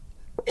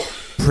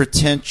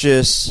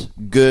 pretentious,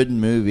 good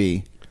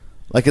movie.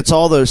 Like, it's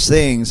all those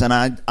things, and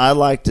I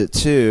liked it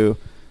too,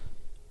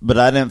 but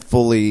I didn't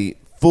fully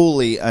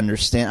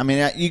understand. I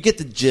mean, you get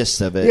the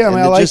gist of it. Yeah, I mean,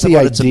 I like the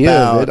idea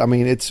of it. I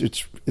mean,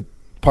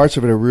 parts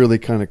of it are really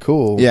kind of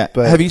cool. Yeah.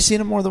 But have you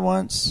seen it more than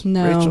once,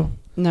 No. Rachel?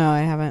 No,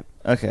 I haven't.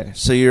 Okay,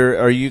 so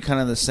are you kind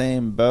of the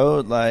same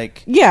boat?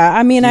 Like, yeah,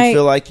 I mean, do you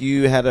feel like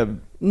you had a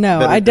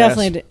I grasp?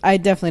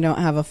 definitely don't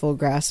have a full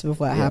grasp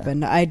of what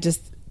happened. I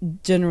just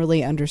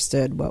generally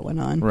understood what went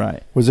on.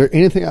 Right. Was there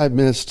anything I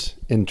missed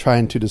in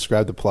trying to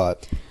describe the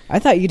plot? I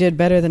thought you did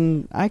better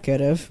than I could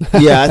have.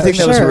 Yeah, I think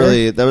that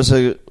was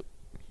a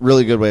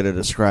really good way to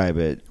describe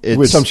it.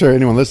 Which I'm sure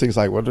anyone listening is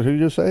like, what did you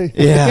just say?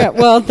 Yeah.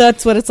 Well,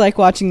 that's what it's like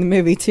watching the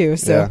movie too.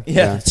 So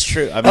yeah, it's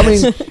true. I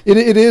mean,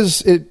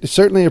 it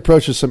certainly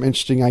approaches some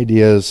interesting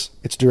ideas.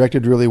 It's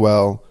directed really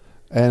well.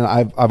 And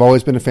I've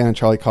always been a fan of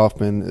Charlie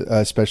Kaufman,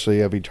 especially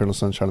of Eternal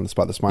Sunshine of the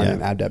Spotless Mind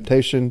and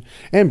Adaptation,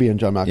 and being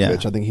John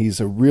Malkovich. I think he's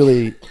a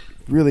really,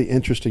 really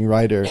interesting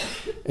writer,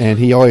 and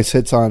he always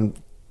hits on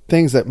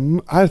things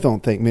that I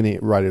don't think many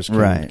writers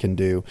can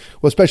do.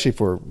 Well, especially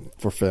for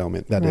film,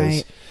 that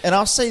is. And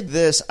I'll say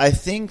this: I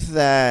think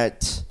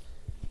that,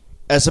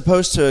 as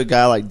opposed to a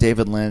guy like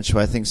David Lynch, who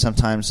I think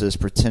sometimes is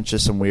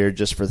pretentious and weird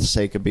just for the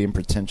sake of being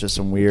pretentious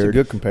and weird, it's a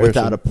good comparison.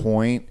 Without a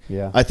point.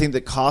 Yeah. I think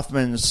that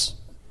Kaufman's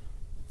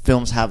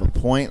films have a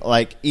point.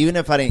 Like, even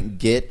if I didn't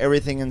get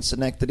everything in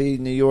Synecdoche,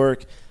 New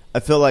York,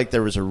 I feel like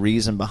there was a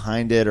reason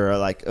behind it, or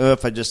like,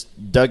 if I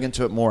just dug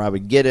into it more, I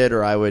would get it,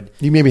 or I would.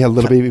 You maybe had a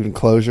little bit even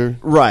closure,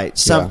 right?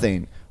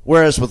 Something. Yeah.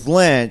 Whereas with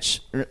Lynch,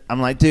 I'm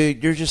like,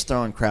 dude, you're just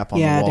throwing crap on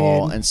the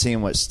wall and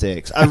seeing what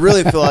sticks. I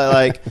really feel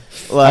like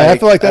I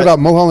feel like that about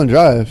Mulholland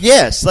Drive.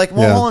 Yes, like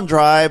Mulholland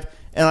Drive,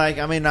 and like,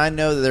 I mean, I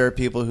know that there are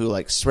people who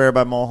like swear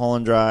by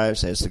Mulholland Drive,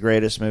 say it's the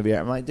greatest movie.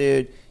 I'm like,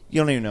 dude, You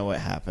don't even know what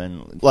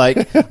happened. I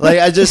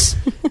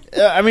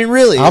mean,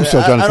 really. I'm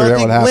still trying to figure out what I don't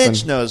think happened.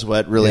 Lynch knows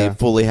what really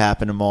fully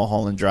happened in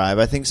Mulholland Drive.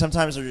 I think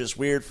sometimes they're just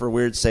weird for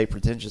weird's sake,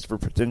 pretentious for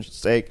pretentious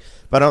sake.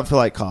 But I don't feel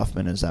like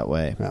Kaufman is that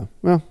way. Yeah.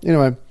 Well,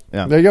 anyway,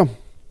 there you go.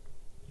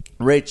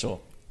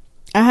 Rachel.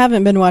 I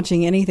haven't been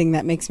watching anything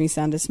that makes me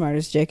sound as smart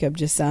as Jacob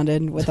just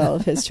sounded with all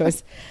of his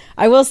choice.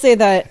 I will say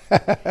that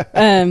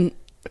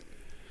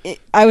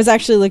I was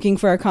actually looking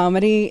for a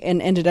comedy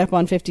and ended up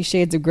on 50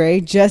 Shades of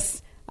Grey.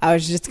 I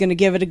was just going to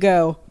give it a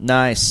go.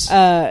 Nice.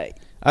 I'd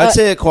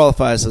say it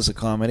qualifies as a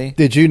comedy.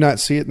 Did you not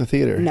see it in the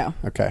theater? No.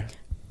 Okay.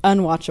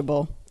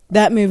 Unwatchable.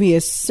 That movie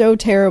is so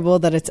terrible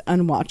that it's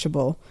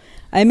unwatchable.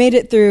 I made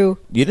it through.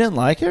 You didn't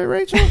like it,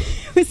 Rachel?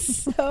 It was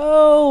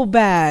so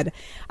bad.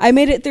 I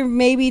made it through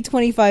maybe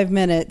 25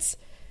 minutes.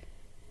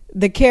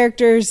 The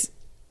characters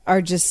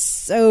are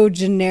just so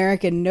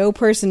generic and no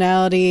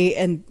personality,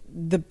 and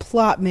the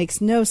plot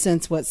makes no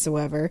sense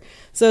whatsoever.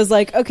 So I was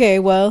like, okay,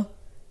 well,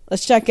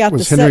 let's check out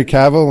Was Henry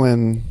Cavill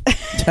in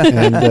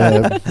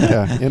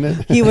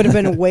it? He would have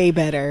been way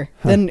better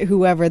than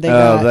whoever they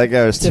got. Oh, that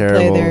guy was to terrible.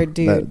 Play their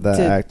dude.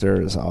 That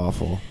actor is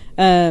awful.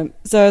 So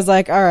I was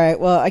like, all right,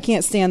 well, I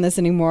can't stand this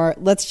anymore.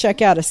 Let's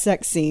check out a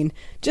sex scene.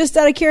 Just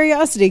out of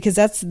curiosity, because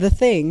that's the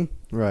thing.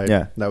 Right.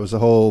 Yeah. That was the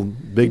whole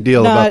big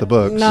deal about the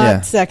books.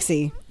 Not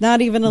sexy.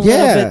 Not even a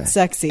little bit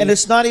sexy. And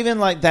it's not even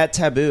like that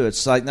taboo.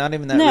 It's like not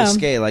even that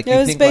risque. Like it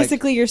was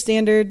basically your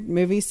standard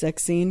movie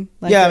sex scene.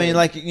 Like I mean,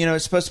 like, you know,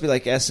 it's supposed to be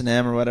like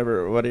S&M or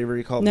whatever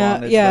you call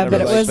bondage. Yeah,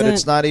 whatever, but it wasn't. But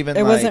it's not even.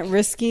 It wasn't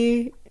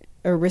risky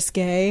or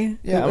risque.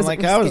 Yeah, I'm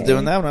like, I was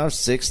doing that when I was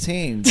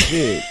 16.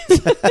 Shit.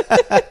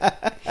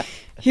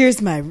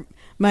 Here's my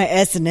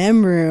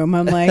S&M room.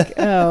 I'm like,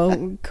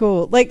 oh,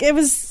 cool. Like, it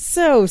was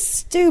so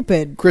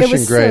stupid.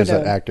 Christian Grey is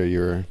that actor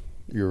you're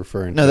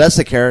referring to. No, that's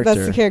the character.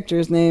 That's the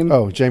character's name.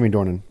 Oh, Jamie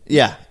Dornan.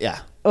 Yeah.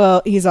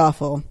 Well, he's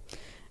awful.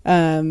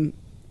 The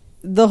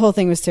whole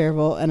thing was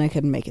terrible, and I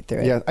couldn't make it through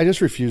it. Yeah, I just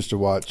refused to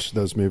watch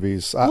those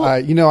movies. I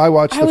watched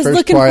the was first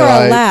looking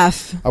Twilight. for a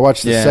laugh. I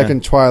watched the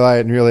second Twilight,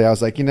 and really, I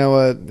was like, you know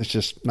what? It's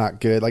just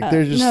not good. Like,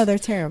 they're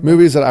terrible.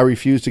 Movies that I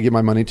refuse to give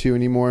my money to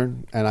anymore,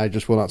 and I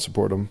just will not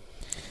support them.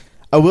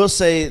 I will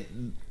say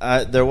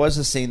there was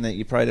a scene that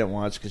you probably didn't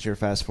watch because you're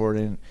fast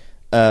forwarding.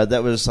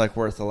 That was like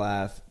worth a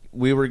laugh.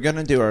 We were going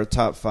to do our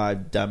top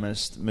 5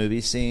 dumbest movie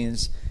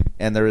scenes,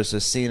 and there was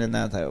a scene in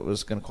that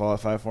was going to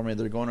qualify for me.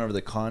 They're going over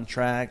the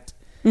contract.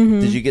 Mm-hmm.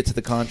 Did you get to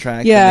the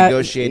contract? Yeah. The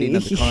negotiating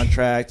of the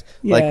contract,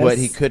 like what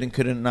he could and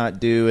couldn't not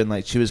do, and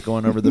like she was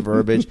going over the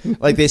verbiage.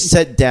 Like they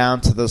sat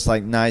down to this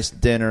like nice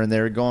dinner, and they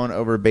were going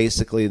over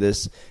basically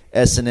this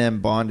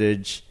S&M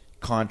bondage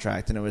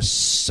contract, and it was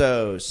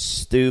so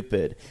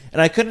stupid. And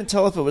I couldn't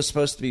tell if it was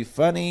supposed to be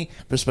funny,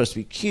 if it was supposed to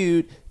be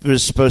cute, if it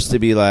was supposed to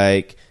be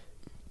like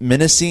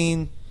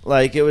menacing.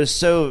 Like it was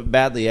so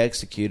badly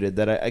executed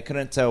that I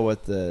couldn't tell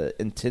what the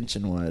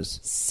intention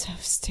was. So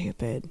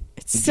stupid.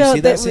 Did you see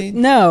that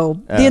scene?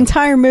 No, the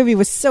entire movie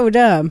was so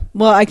dumb.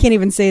 Well, I can't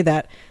even say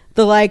that.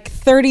 The like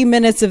 30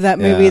 minutes of that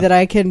movie that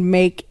I could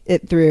make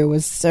it through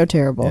was so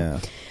terrible. Yeah.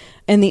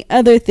 And the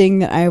other thing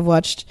that I've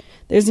watched,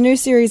 there's a new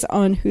series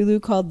on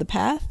Hulu called The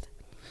Path,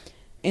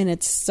 and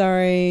it's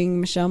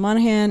starring Michelle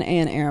Monaghan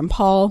and Aaron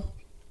Paul,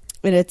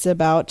 and it's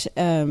about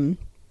the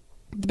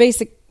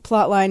basic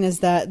plot line is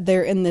that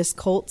they're in this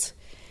cult,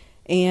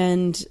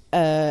 and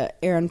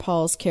Aaron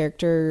Paul's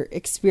character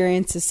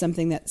experiences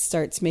something that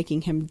starts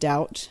making him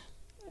doubt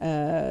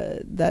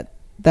that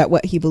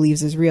what he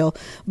believes is real.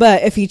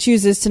 But if he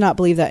chooses to not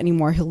believe that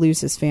anymore, he'll lose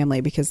his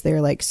family because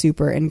they're like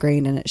super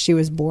ingrained in it. She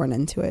was born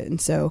into it, and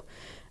so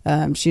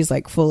she's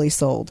like fully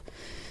sold.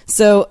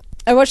 So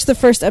I watched the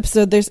first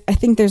episode. I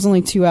think there's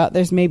only 2 out.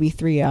 There's maybe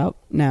 3 out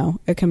now.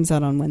 It comes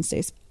out on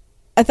Wednesdays.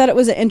 I thought it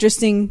was an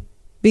interesting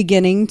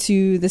beginning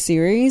to the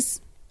series.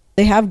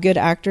 They have good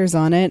actors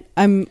on it.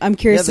 I'm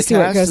curious to see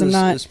where it goes.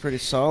 It's pretty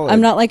solid.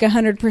 I'm not like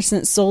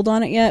 100% sold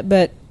on it yet,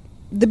 but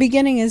the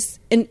beginning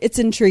it's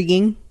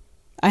intriguing.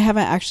 I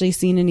haven't actually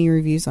seen any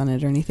reviews on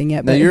it or anything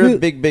yet. Now but you're a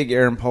big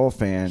Aaron Paul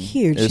fan.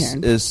 Huge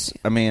Aaron.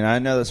 I mean, I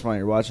know that's why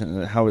you're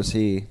watching it. How is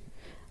he?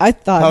 I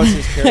thought. How was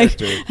his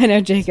character? I know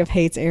Jacob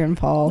hates Aaron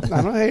Paul.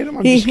 I don't hate him.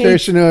 I'm just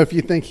curious to know if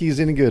you think he's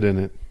any good in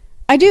it.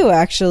 I do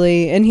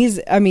actually, and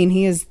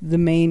he is the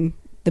main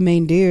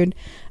dude.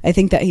 I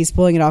think that he's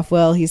pulling it off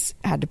well. He's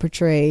had to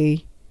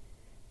portray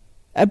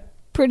a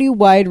pretty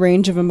wide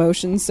range of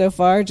emotions so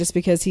far, just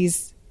because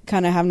he's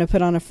kind of having to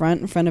put on a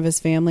front in front of his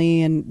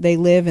family, and they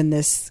live in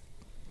this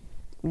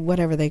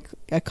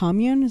a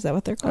commune? Is that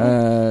what they're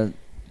called?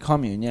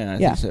 Commune, yeah. I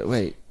think so.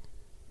 Wait.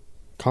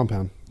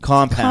 Compound.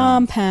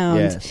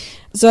 Yes.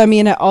 So I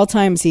mean, at all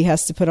times he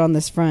has to put on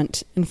this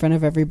front in front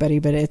of everybody,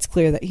 but it's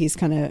clear that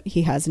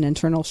he has an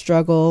internal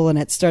struggle, and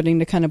it's starting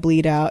to kind of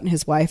bleed out, and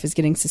his wife is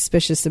getting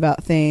suspicious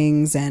about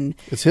things. And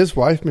it's his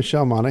wife,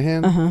 Michelle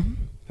Monaghan. Uh-huh.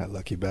 That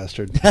lucky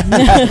bastard.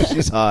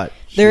 She's hot.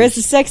 There is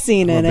a sex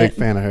scene in it. I'm a big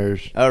fan of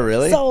hers. Oh,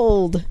 really?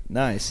 Sold.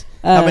 Nice.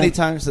 How many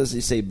times does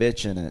he say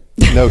bitch in it?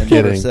 No in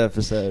kidding. The first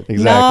episode?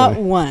 Exactly. Not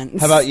once.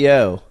 How about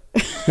yo?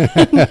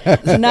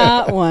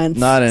 Not once.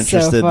 Not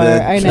interested. So far.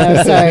 Then. I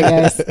know. Sorry,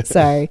 guys.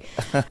 Sorry,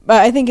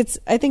 but I think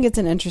it's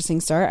an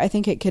interesting start. I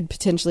think it could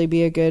potentially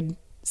be a good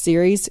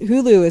series.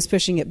 Hulu is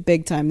pushing it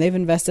big time. They've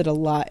invested a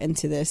lot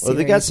into this. Well,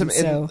 they got some.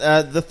 So.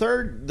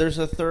 There's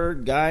a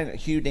third guy,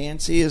 Hugh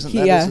Dancy, isn't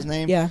that his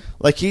name? Yeah.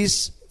 Like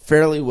he's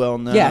fairly well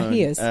known. Yeah,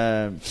 he is.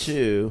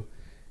 Too.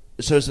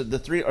 So is it the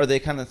three? Are they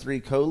kind of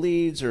three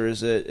co-leads, or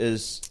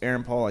is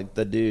Aaron Paul like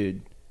the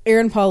dude?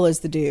 Aaron Paul is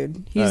the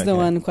dude. He's the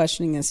one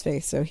questioning his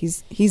faith, so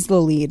he's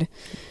the lead.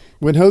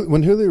 When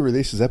Hulu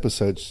releases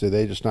episodes, do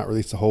they just not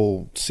release the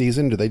whole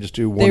season? Do they just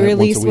do one? They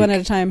release once a week? one at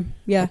a time.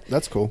 Yeah,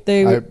 that's cool.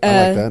 I like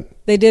that.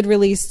 They did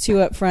release 2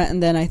 up front,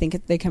 and then I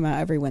think they come out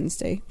every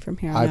Wednesday from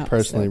here on out. I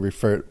personally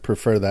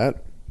prefer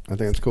that. I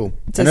think it's cool.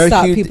 To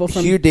stop people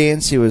from. Hugh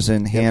Dancy was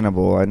in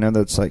Hannibal. I know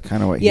that's like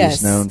kind of what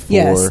he's known for.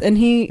 Yes, and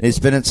he's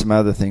been in some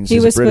other things. He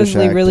He's was a British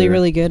supposedly actor. really,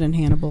 really good in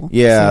Hannibal.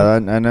 Yeah,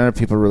 I know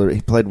people really.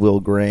 He played Will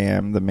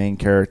Graham, the main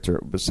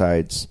character,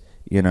 besides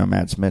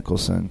Mads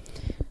Mikkelsen.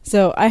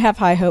 So I have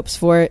high hopes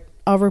for it.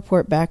 I'll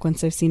report back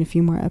once I've seen a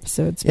few more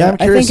episodes. Yeah, I'm I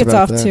curious think it's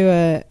about off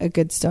that. to a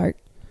good start.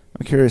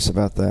 I'm curious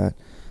about that.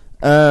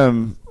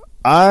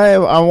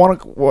 I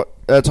want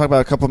to talk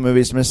about a couple of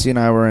movies. Missy and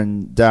I were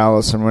in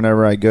Dallas, and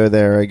whenever I go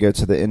there, I go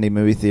to the indie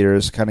movie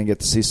theaters, kind of get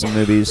to see some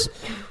movies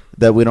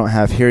that we don't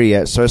have here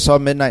yet. So I saw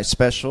Midnight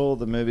Special,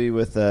 the movie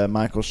with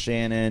Michael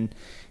Shannon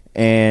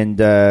and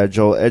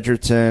Joel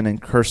Edgerton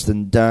and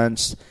Kirsten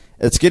Dunst.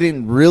 It's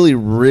getting really,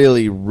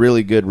 really,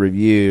 really good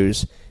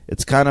reviews.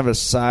 It's kind of a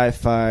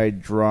sci-fi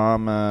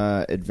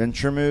drama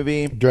adventure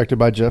movie. Directed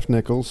by Jeff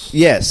Nichols.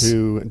 Yes.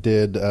 Who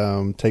did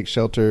Take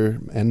Shelter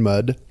and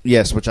Mud.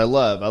 Yes, which I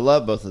love. I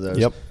love both of those.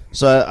 Yep.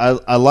 So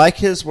I like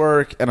his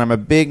work, and I'm a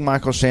big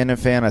Michael Shannon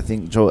fan. I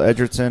think Joel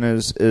Edgerton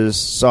is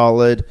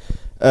solid.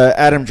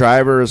 Adam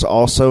Driver is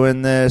also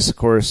in this. Of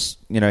course,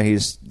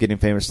 he's getting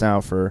famous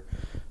now for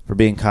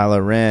being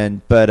Kylo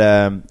Ren. But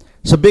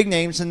so big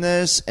names in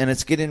this, and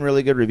it's getting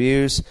really good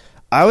reviews.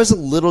 I was a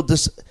little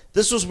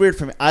This was weird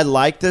for me. I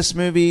liked this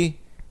movie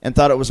and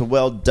thought it was a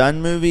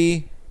well-done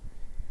movie,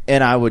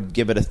 and I would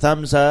give it a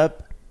thumbs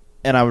up,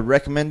 and I would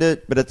recommend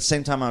it, but at the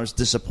same time I was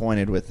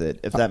disappointed with it,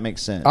 if that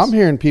makes sense. I'm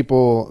hearing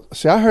people...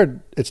 See, I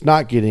heard it's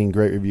not getting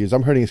great reviews.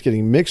 I'm hearing it's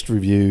getting mixed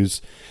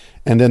reviews,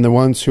 and then the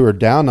ones who are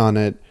down on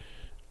it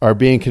are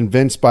being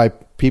convinced by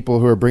people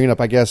who are bringing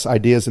up, I guess,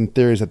 ideas and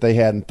theories that they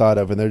hadn't thought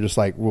of, and they're just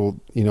like, well,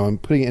 I'm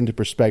putting it into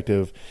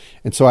perspective.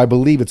 And so I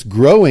believe it's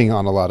growing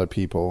on a lot of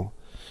people,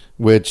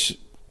 which...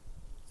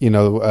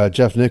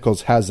 Jeff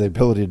Nichols has the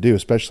ability to do,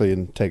 especially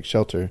in Take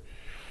Shelter,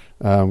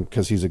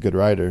 because he's a good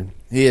writer.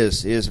 He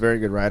is a very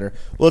good writer.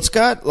 Well, it's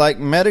got like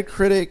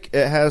Metacritic.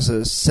 It has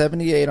a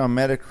 78 on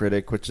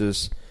Metacritic, which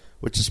is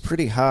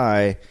pretty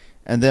high,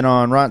 and then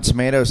on Rotten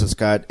Tomatoes, it's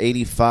got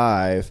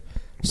 85.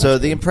 So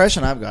the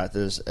impression I've got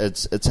is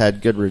it's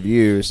had good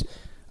reviews,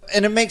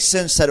 and it makes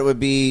sense that it would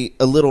be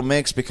a little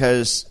mixed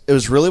because it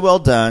was really well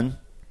done.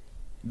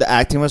 The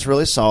acting was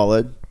really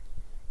solid.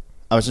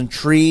 I was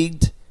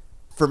intrigued.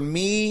 For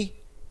me,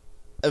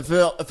 it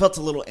felt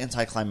a little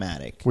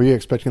anticlimactic. Were you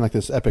expecting like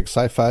this epic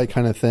sci-fi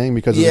kind of thing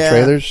because of the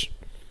trailers?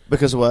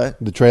 Because of what?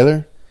 The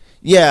trailer?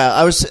 Yeah,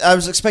 I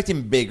was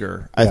expecting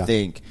bigger, I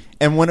think.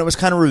 And when it was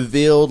kind of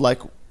revealed, like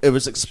it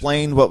was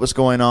explained what was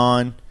going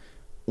on,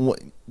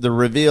 the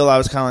reveal, I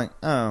was kind of like,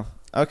 oh,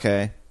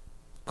 okay,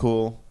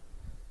 cool.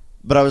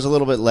 But I was a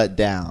little bit let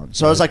down.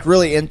 So I was like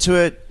really into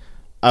it.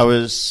 I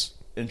was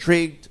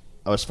intrigued.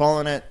 I was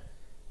following it.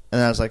 And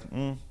I was like,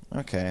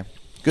 okay,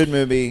 good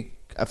movie.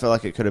 I feel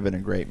like it could have been a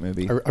great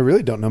movie. I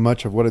really don't know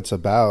much of what it's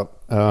about.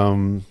 You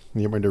want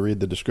me to read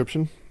the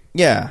description?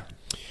 Yeah.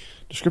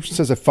 Description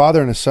says a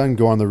father and a son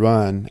go on the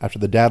run after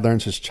the dad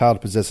learns his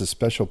child possesses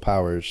special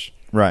powers.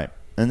 Right.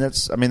 And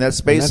that's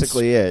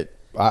basically it.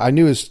 I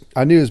knew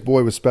his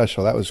boy was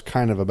special. That was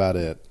kind of about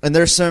it. And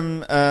there's some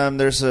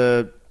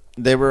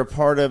they were a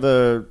part of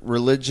a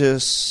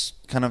religious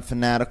kind of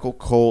fanatical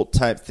cult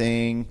type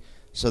thing.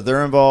 So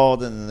they're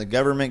involved, and then the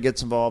government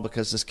gets involved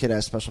because this kid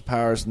has special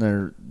powers,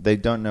 and they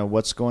don't know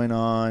what's going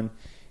on.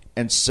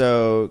 And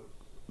so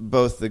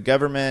both the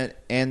government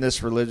and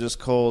this religious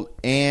cult,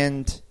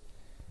 so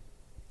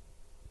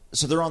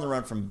they're on the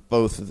run from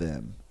both of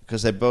them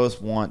because they both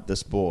want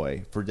this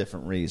boy for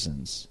different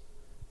reasons.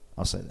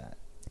 I'll say that.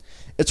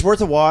 It's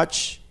worth a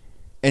watch,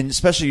 and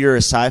especially you're a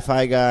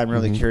sci-fi guy. I'm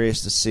really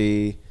curious to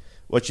see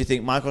what you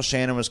think. Michael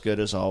Shannon was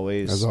good as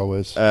always. As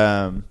always.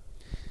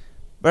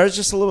 But I was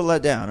just a little bit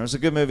let down. It was a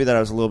good movie that I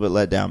was a little bit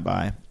let down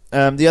by.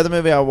 The other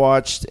movie I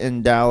watched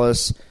in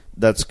Dallas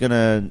that's going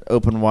to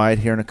open wide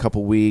here in a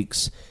couple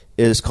weeks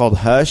is called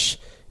Hush.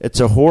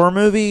 It's a horror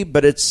movie,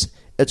 but it's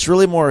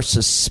really more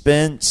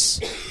suspense,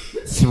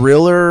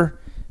 thriller,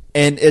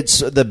 and it's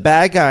the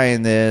bad guy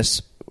in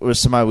this was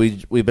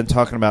somebody we've been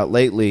talking about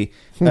lately,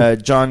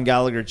 John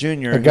Gallagher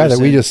Jr. A guy that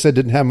we just said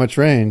didn't have much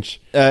range.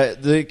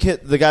 The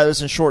guy that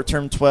was in Short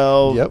Term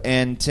 12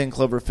 and 10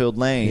 Cloverfield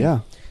Lane. Yeah.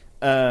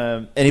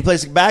 And he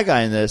plays a bad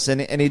guy in this,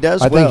 and he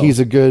does. I think he's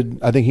a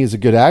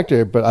good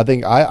actor, but I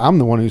think I'm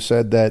the one who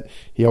said that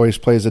he always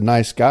plays a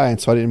nice guy,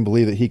 and so I didn't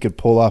believe that he could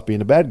pull off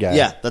being a bad guy.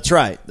 Yeah, that's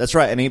right.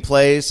 And he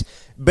plays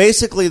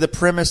basically the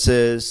premise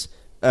is.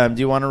 Do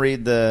you want to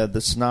read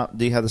the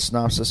do you have the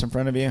synopsis in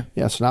front of you?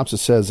 Yeah,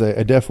 synopsis says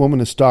a deaf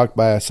woman is stalked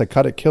by a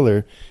psychotic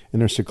killer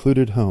in her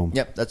secluded home.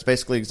 Yep, that's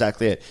basically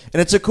exactly it.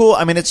 And it's a cool.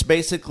 I mean, it's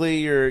basically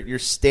your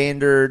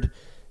standard.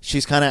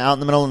 She's kind of out in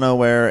the middle of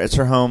nowhere. It's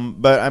her home,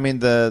 but I mean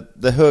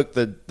the hook.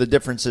 The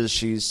difference is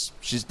she's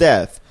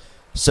deaf,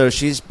 so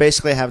she's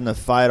basically having to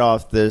fight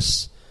off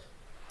this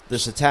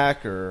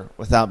attacker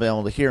without being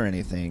able to hear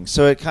anything.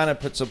 So it kind of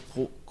puts a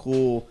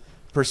cool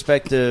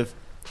perspective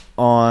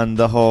on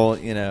the whole,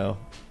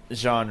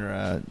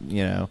 genre,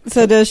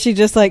 So does she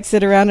just like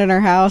sit around in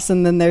her house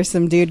and then there's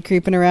some dude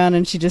creeping around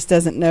and she just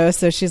doesn't know,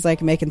 so she's like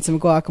making some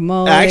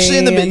guacamole? Actually,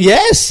 in the beginning,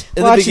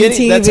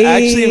 TV. That's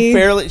actually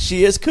fairly.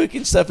 She is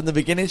cooking stuff in the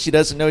beginning. She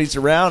doesn't know he's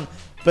around,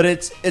 but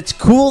it's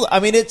cool.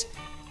 I mean,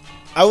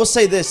 I will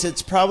say this: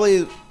 it's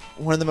probably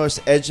one of the most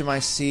edge of my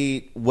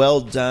seat, well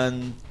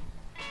done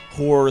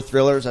horror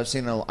thrillers I've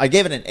seen. I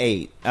gave it an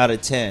 8 out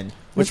of 10,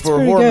 which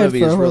for a horror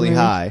movie is really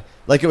high.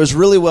 Like, it was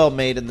really well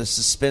made, and the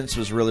suspense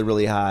was really,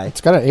 really high. It's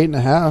got an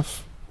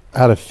 8.5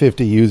 out of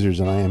 50 users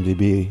on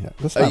IMDb.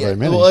 That's not very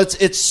many. Well,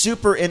 it's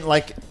super in,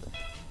 like,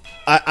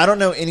 I don't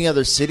know any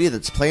other city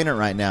that's playing it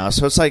right now,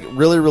 so it's like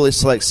really, really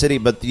select city.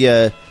 But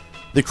the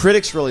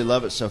critics really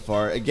love it so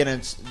far. Again,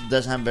 it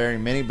doesn't have very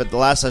many, but the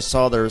last I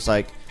saw there was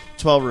like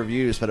 12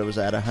 reviews, but it was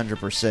at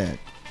 100%.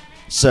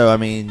 So, I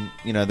mean,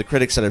 the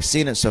critics that have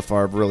seen it so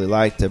far have really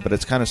liked it, but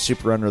it's kind of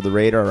super under the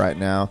radar right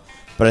now.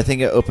 But I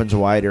think it opens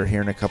wider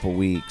here in a couple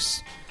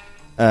weeks.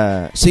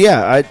 So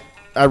yeah,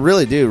 I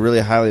really do really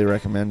highly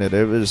recommend it.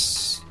 It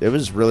was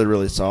really,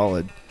 really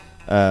solid.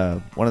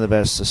 One of the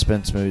best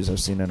suspense movies I've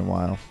seen in a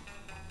while.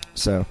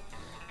 So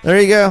there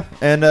you go.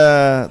 And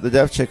the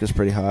deaf chick is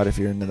pretty hot if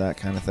you're into that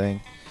kind of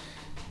thing.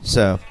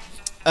 So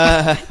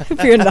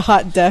if you're into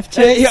hot deaf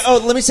chicks.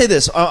 Let me say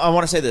this. I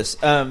want to say this.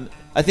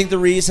 I think the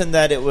reason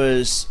that it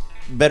was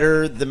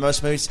better than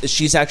most movies is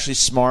she's actually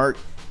smart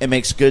and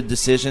makes good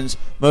decisions.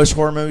 Most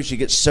horror movies, you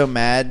get so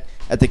mad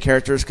at the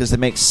characters because they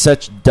make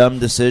such dumb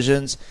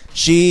decisions.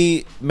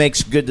 She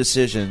makes good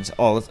decisions.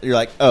 You're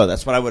like, oh,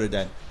 that's what I would have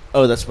done.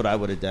 Oh, that's what I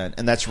would have done.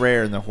 And that's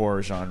rare in the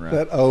horror genre.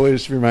 That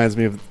always reminds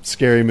me of a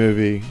Scary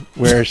Movie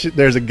where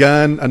there's a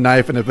gun, a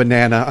knife, and a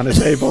banana on a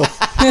table.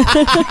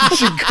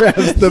 She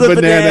grabs the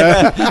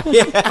banana.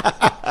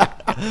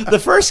 Yeah. The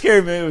first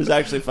Scary Movie was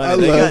actually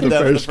funny. I love the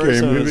first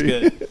Scary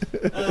Movie.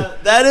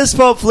 That is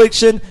Pulp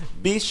Fiction.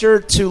 Be sure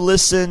to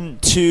listen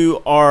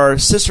to our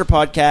sister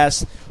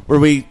podcast where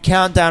we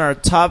count down our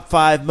top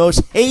 5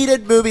 most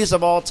hated movies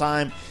of all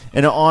time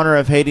in honor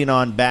of hating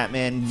on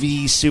Batman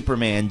v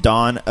Superman: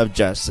 Dawn of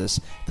Justice.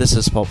 This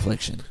is Pulp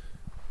Fiction.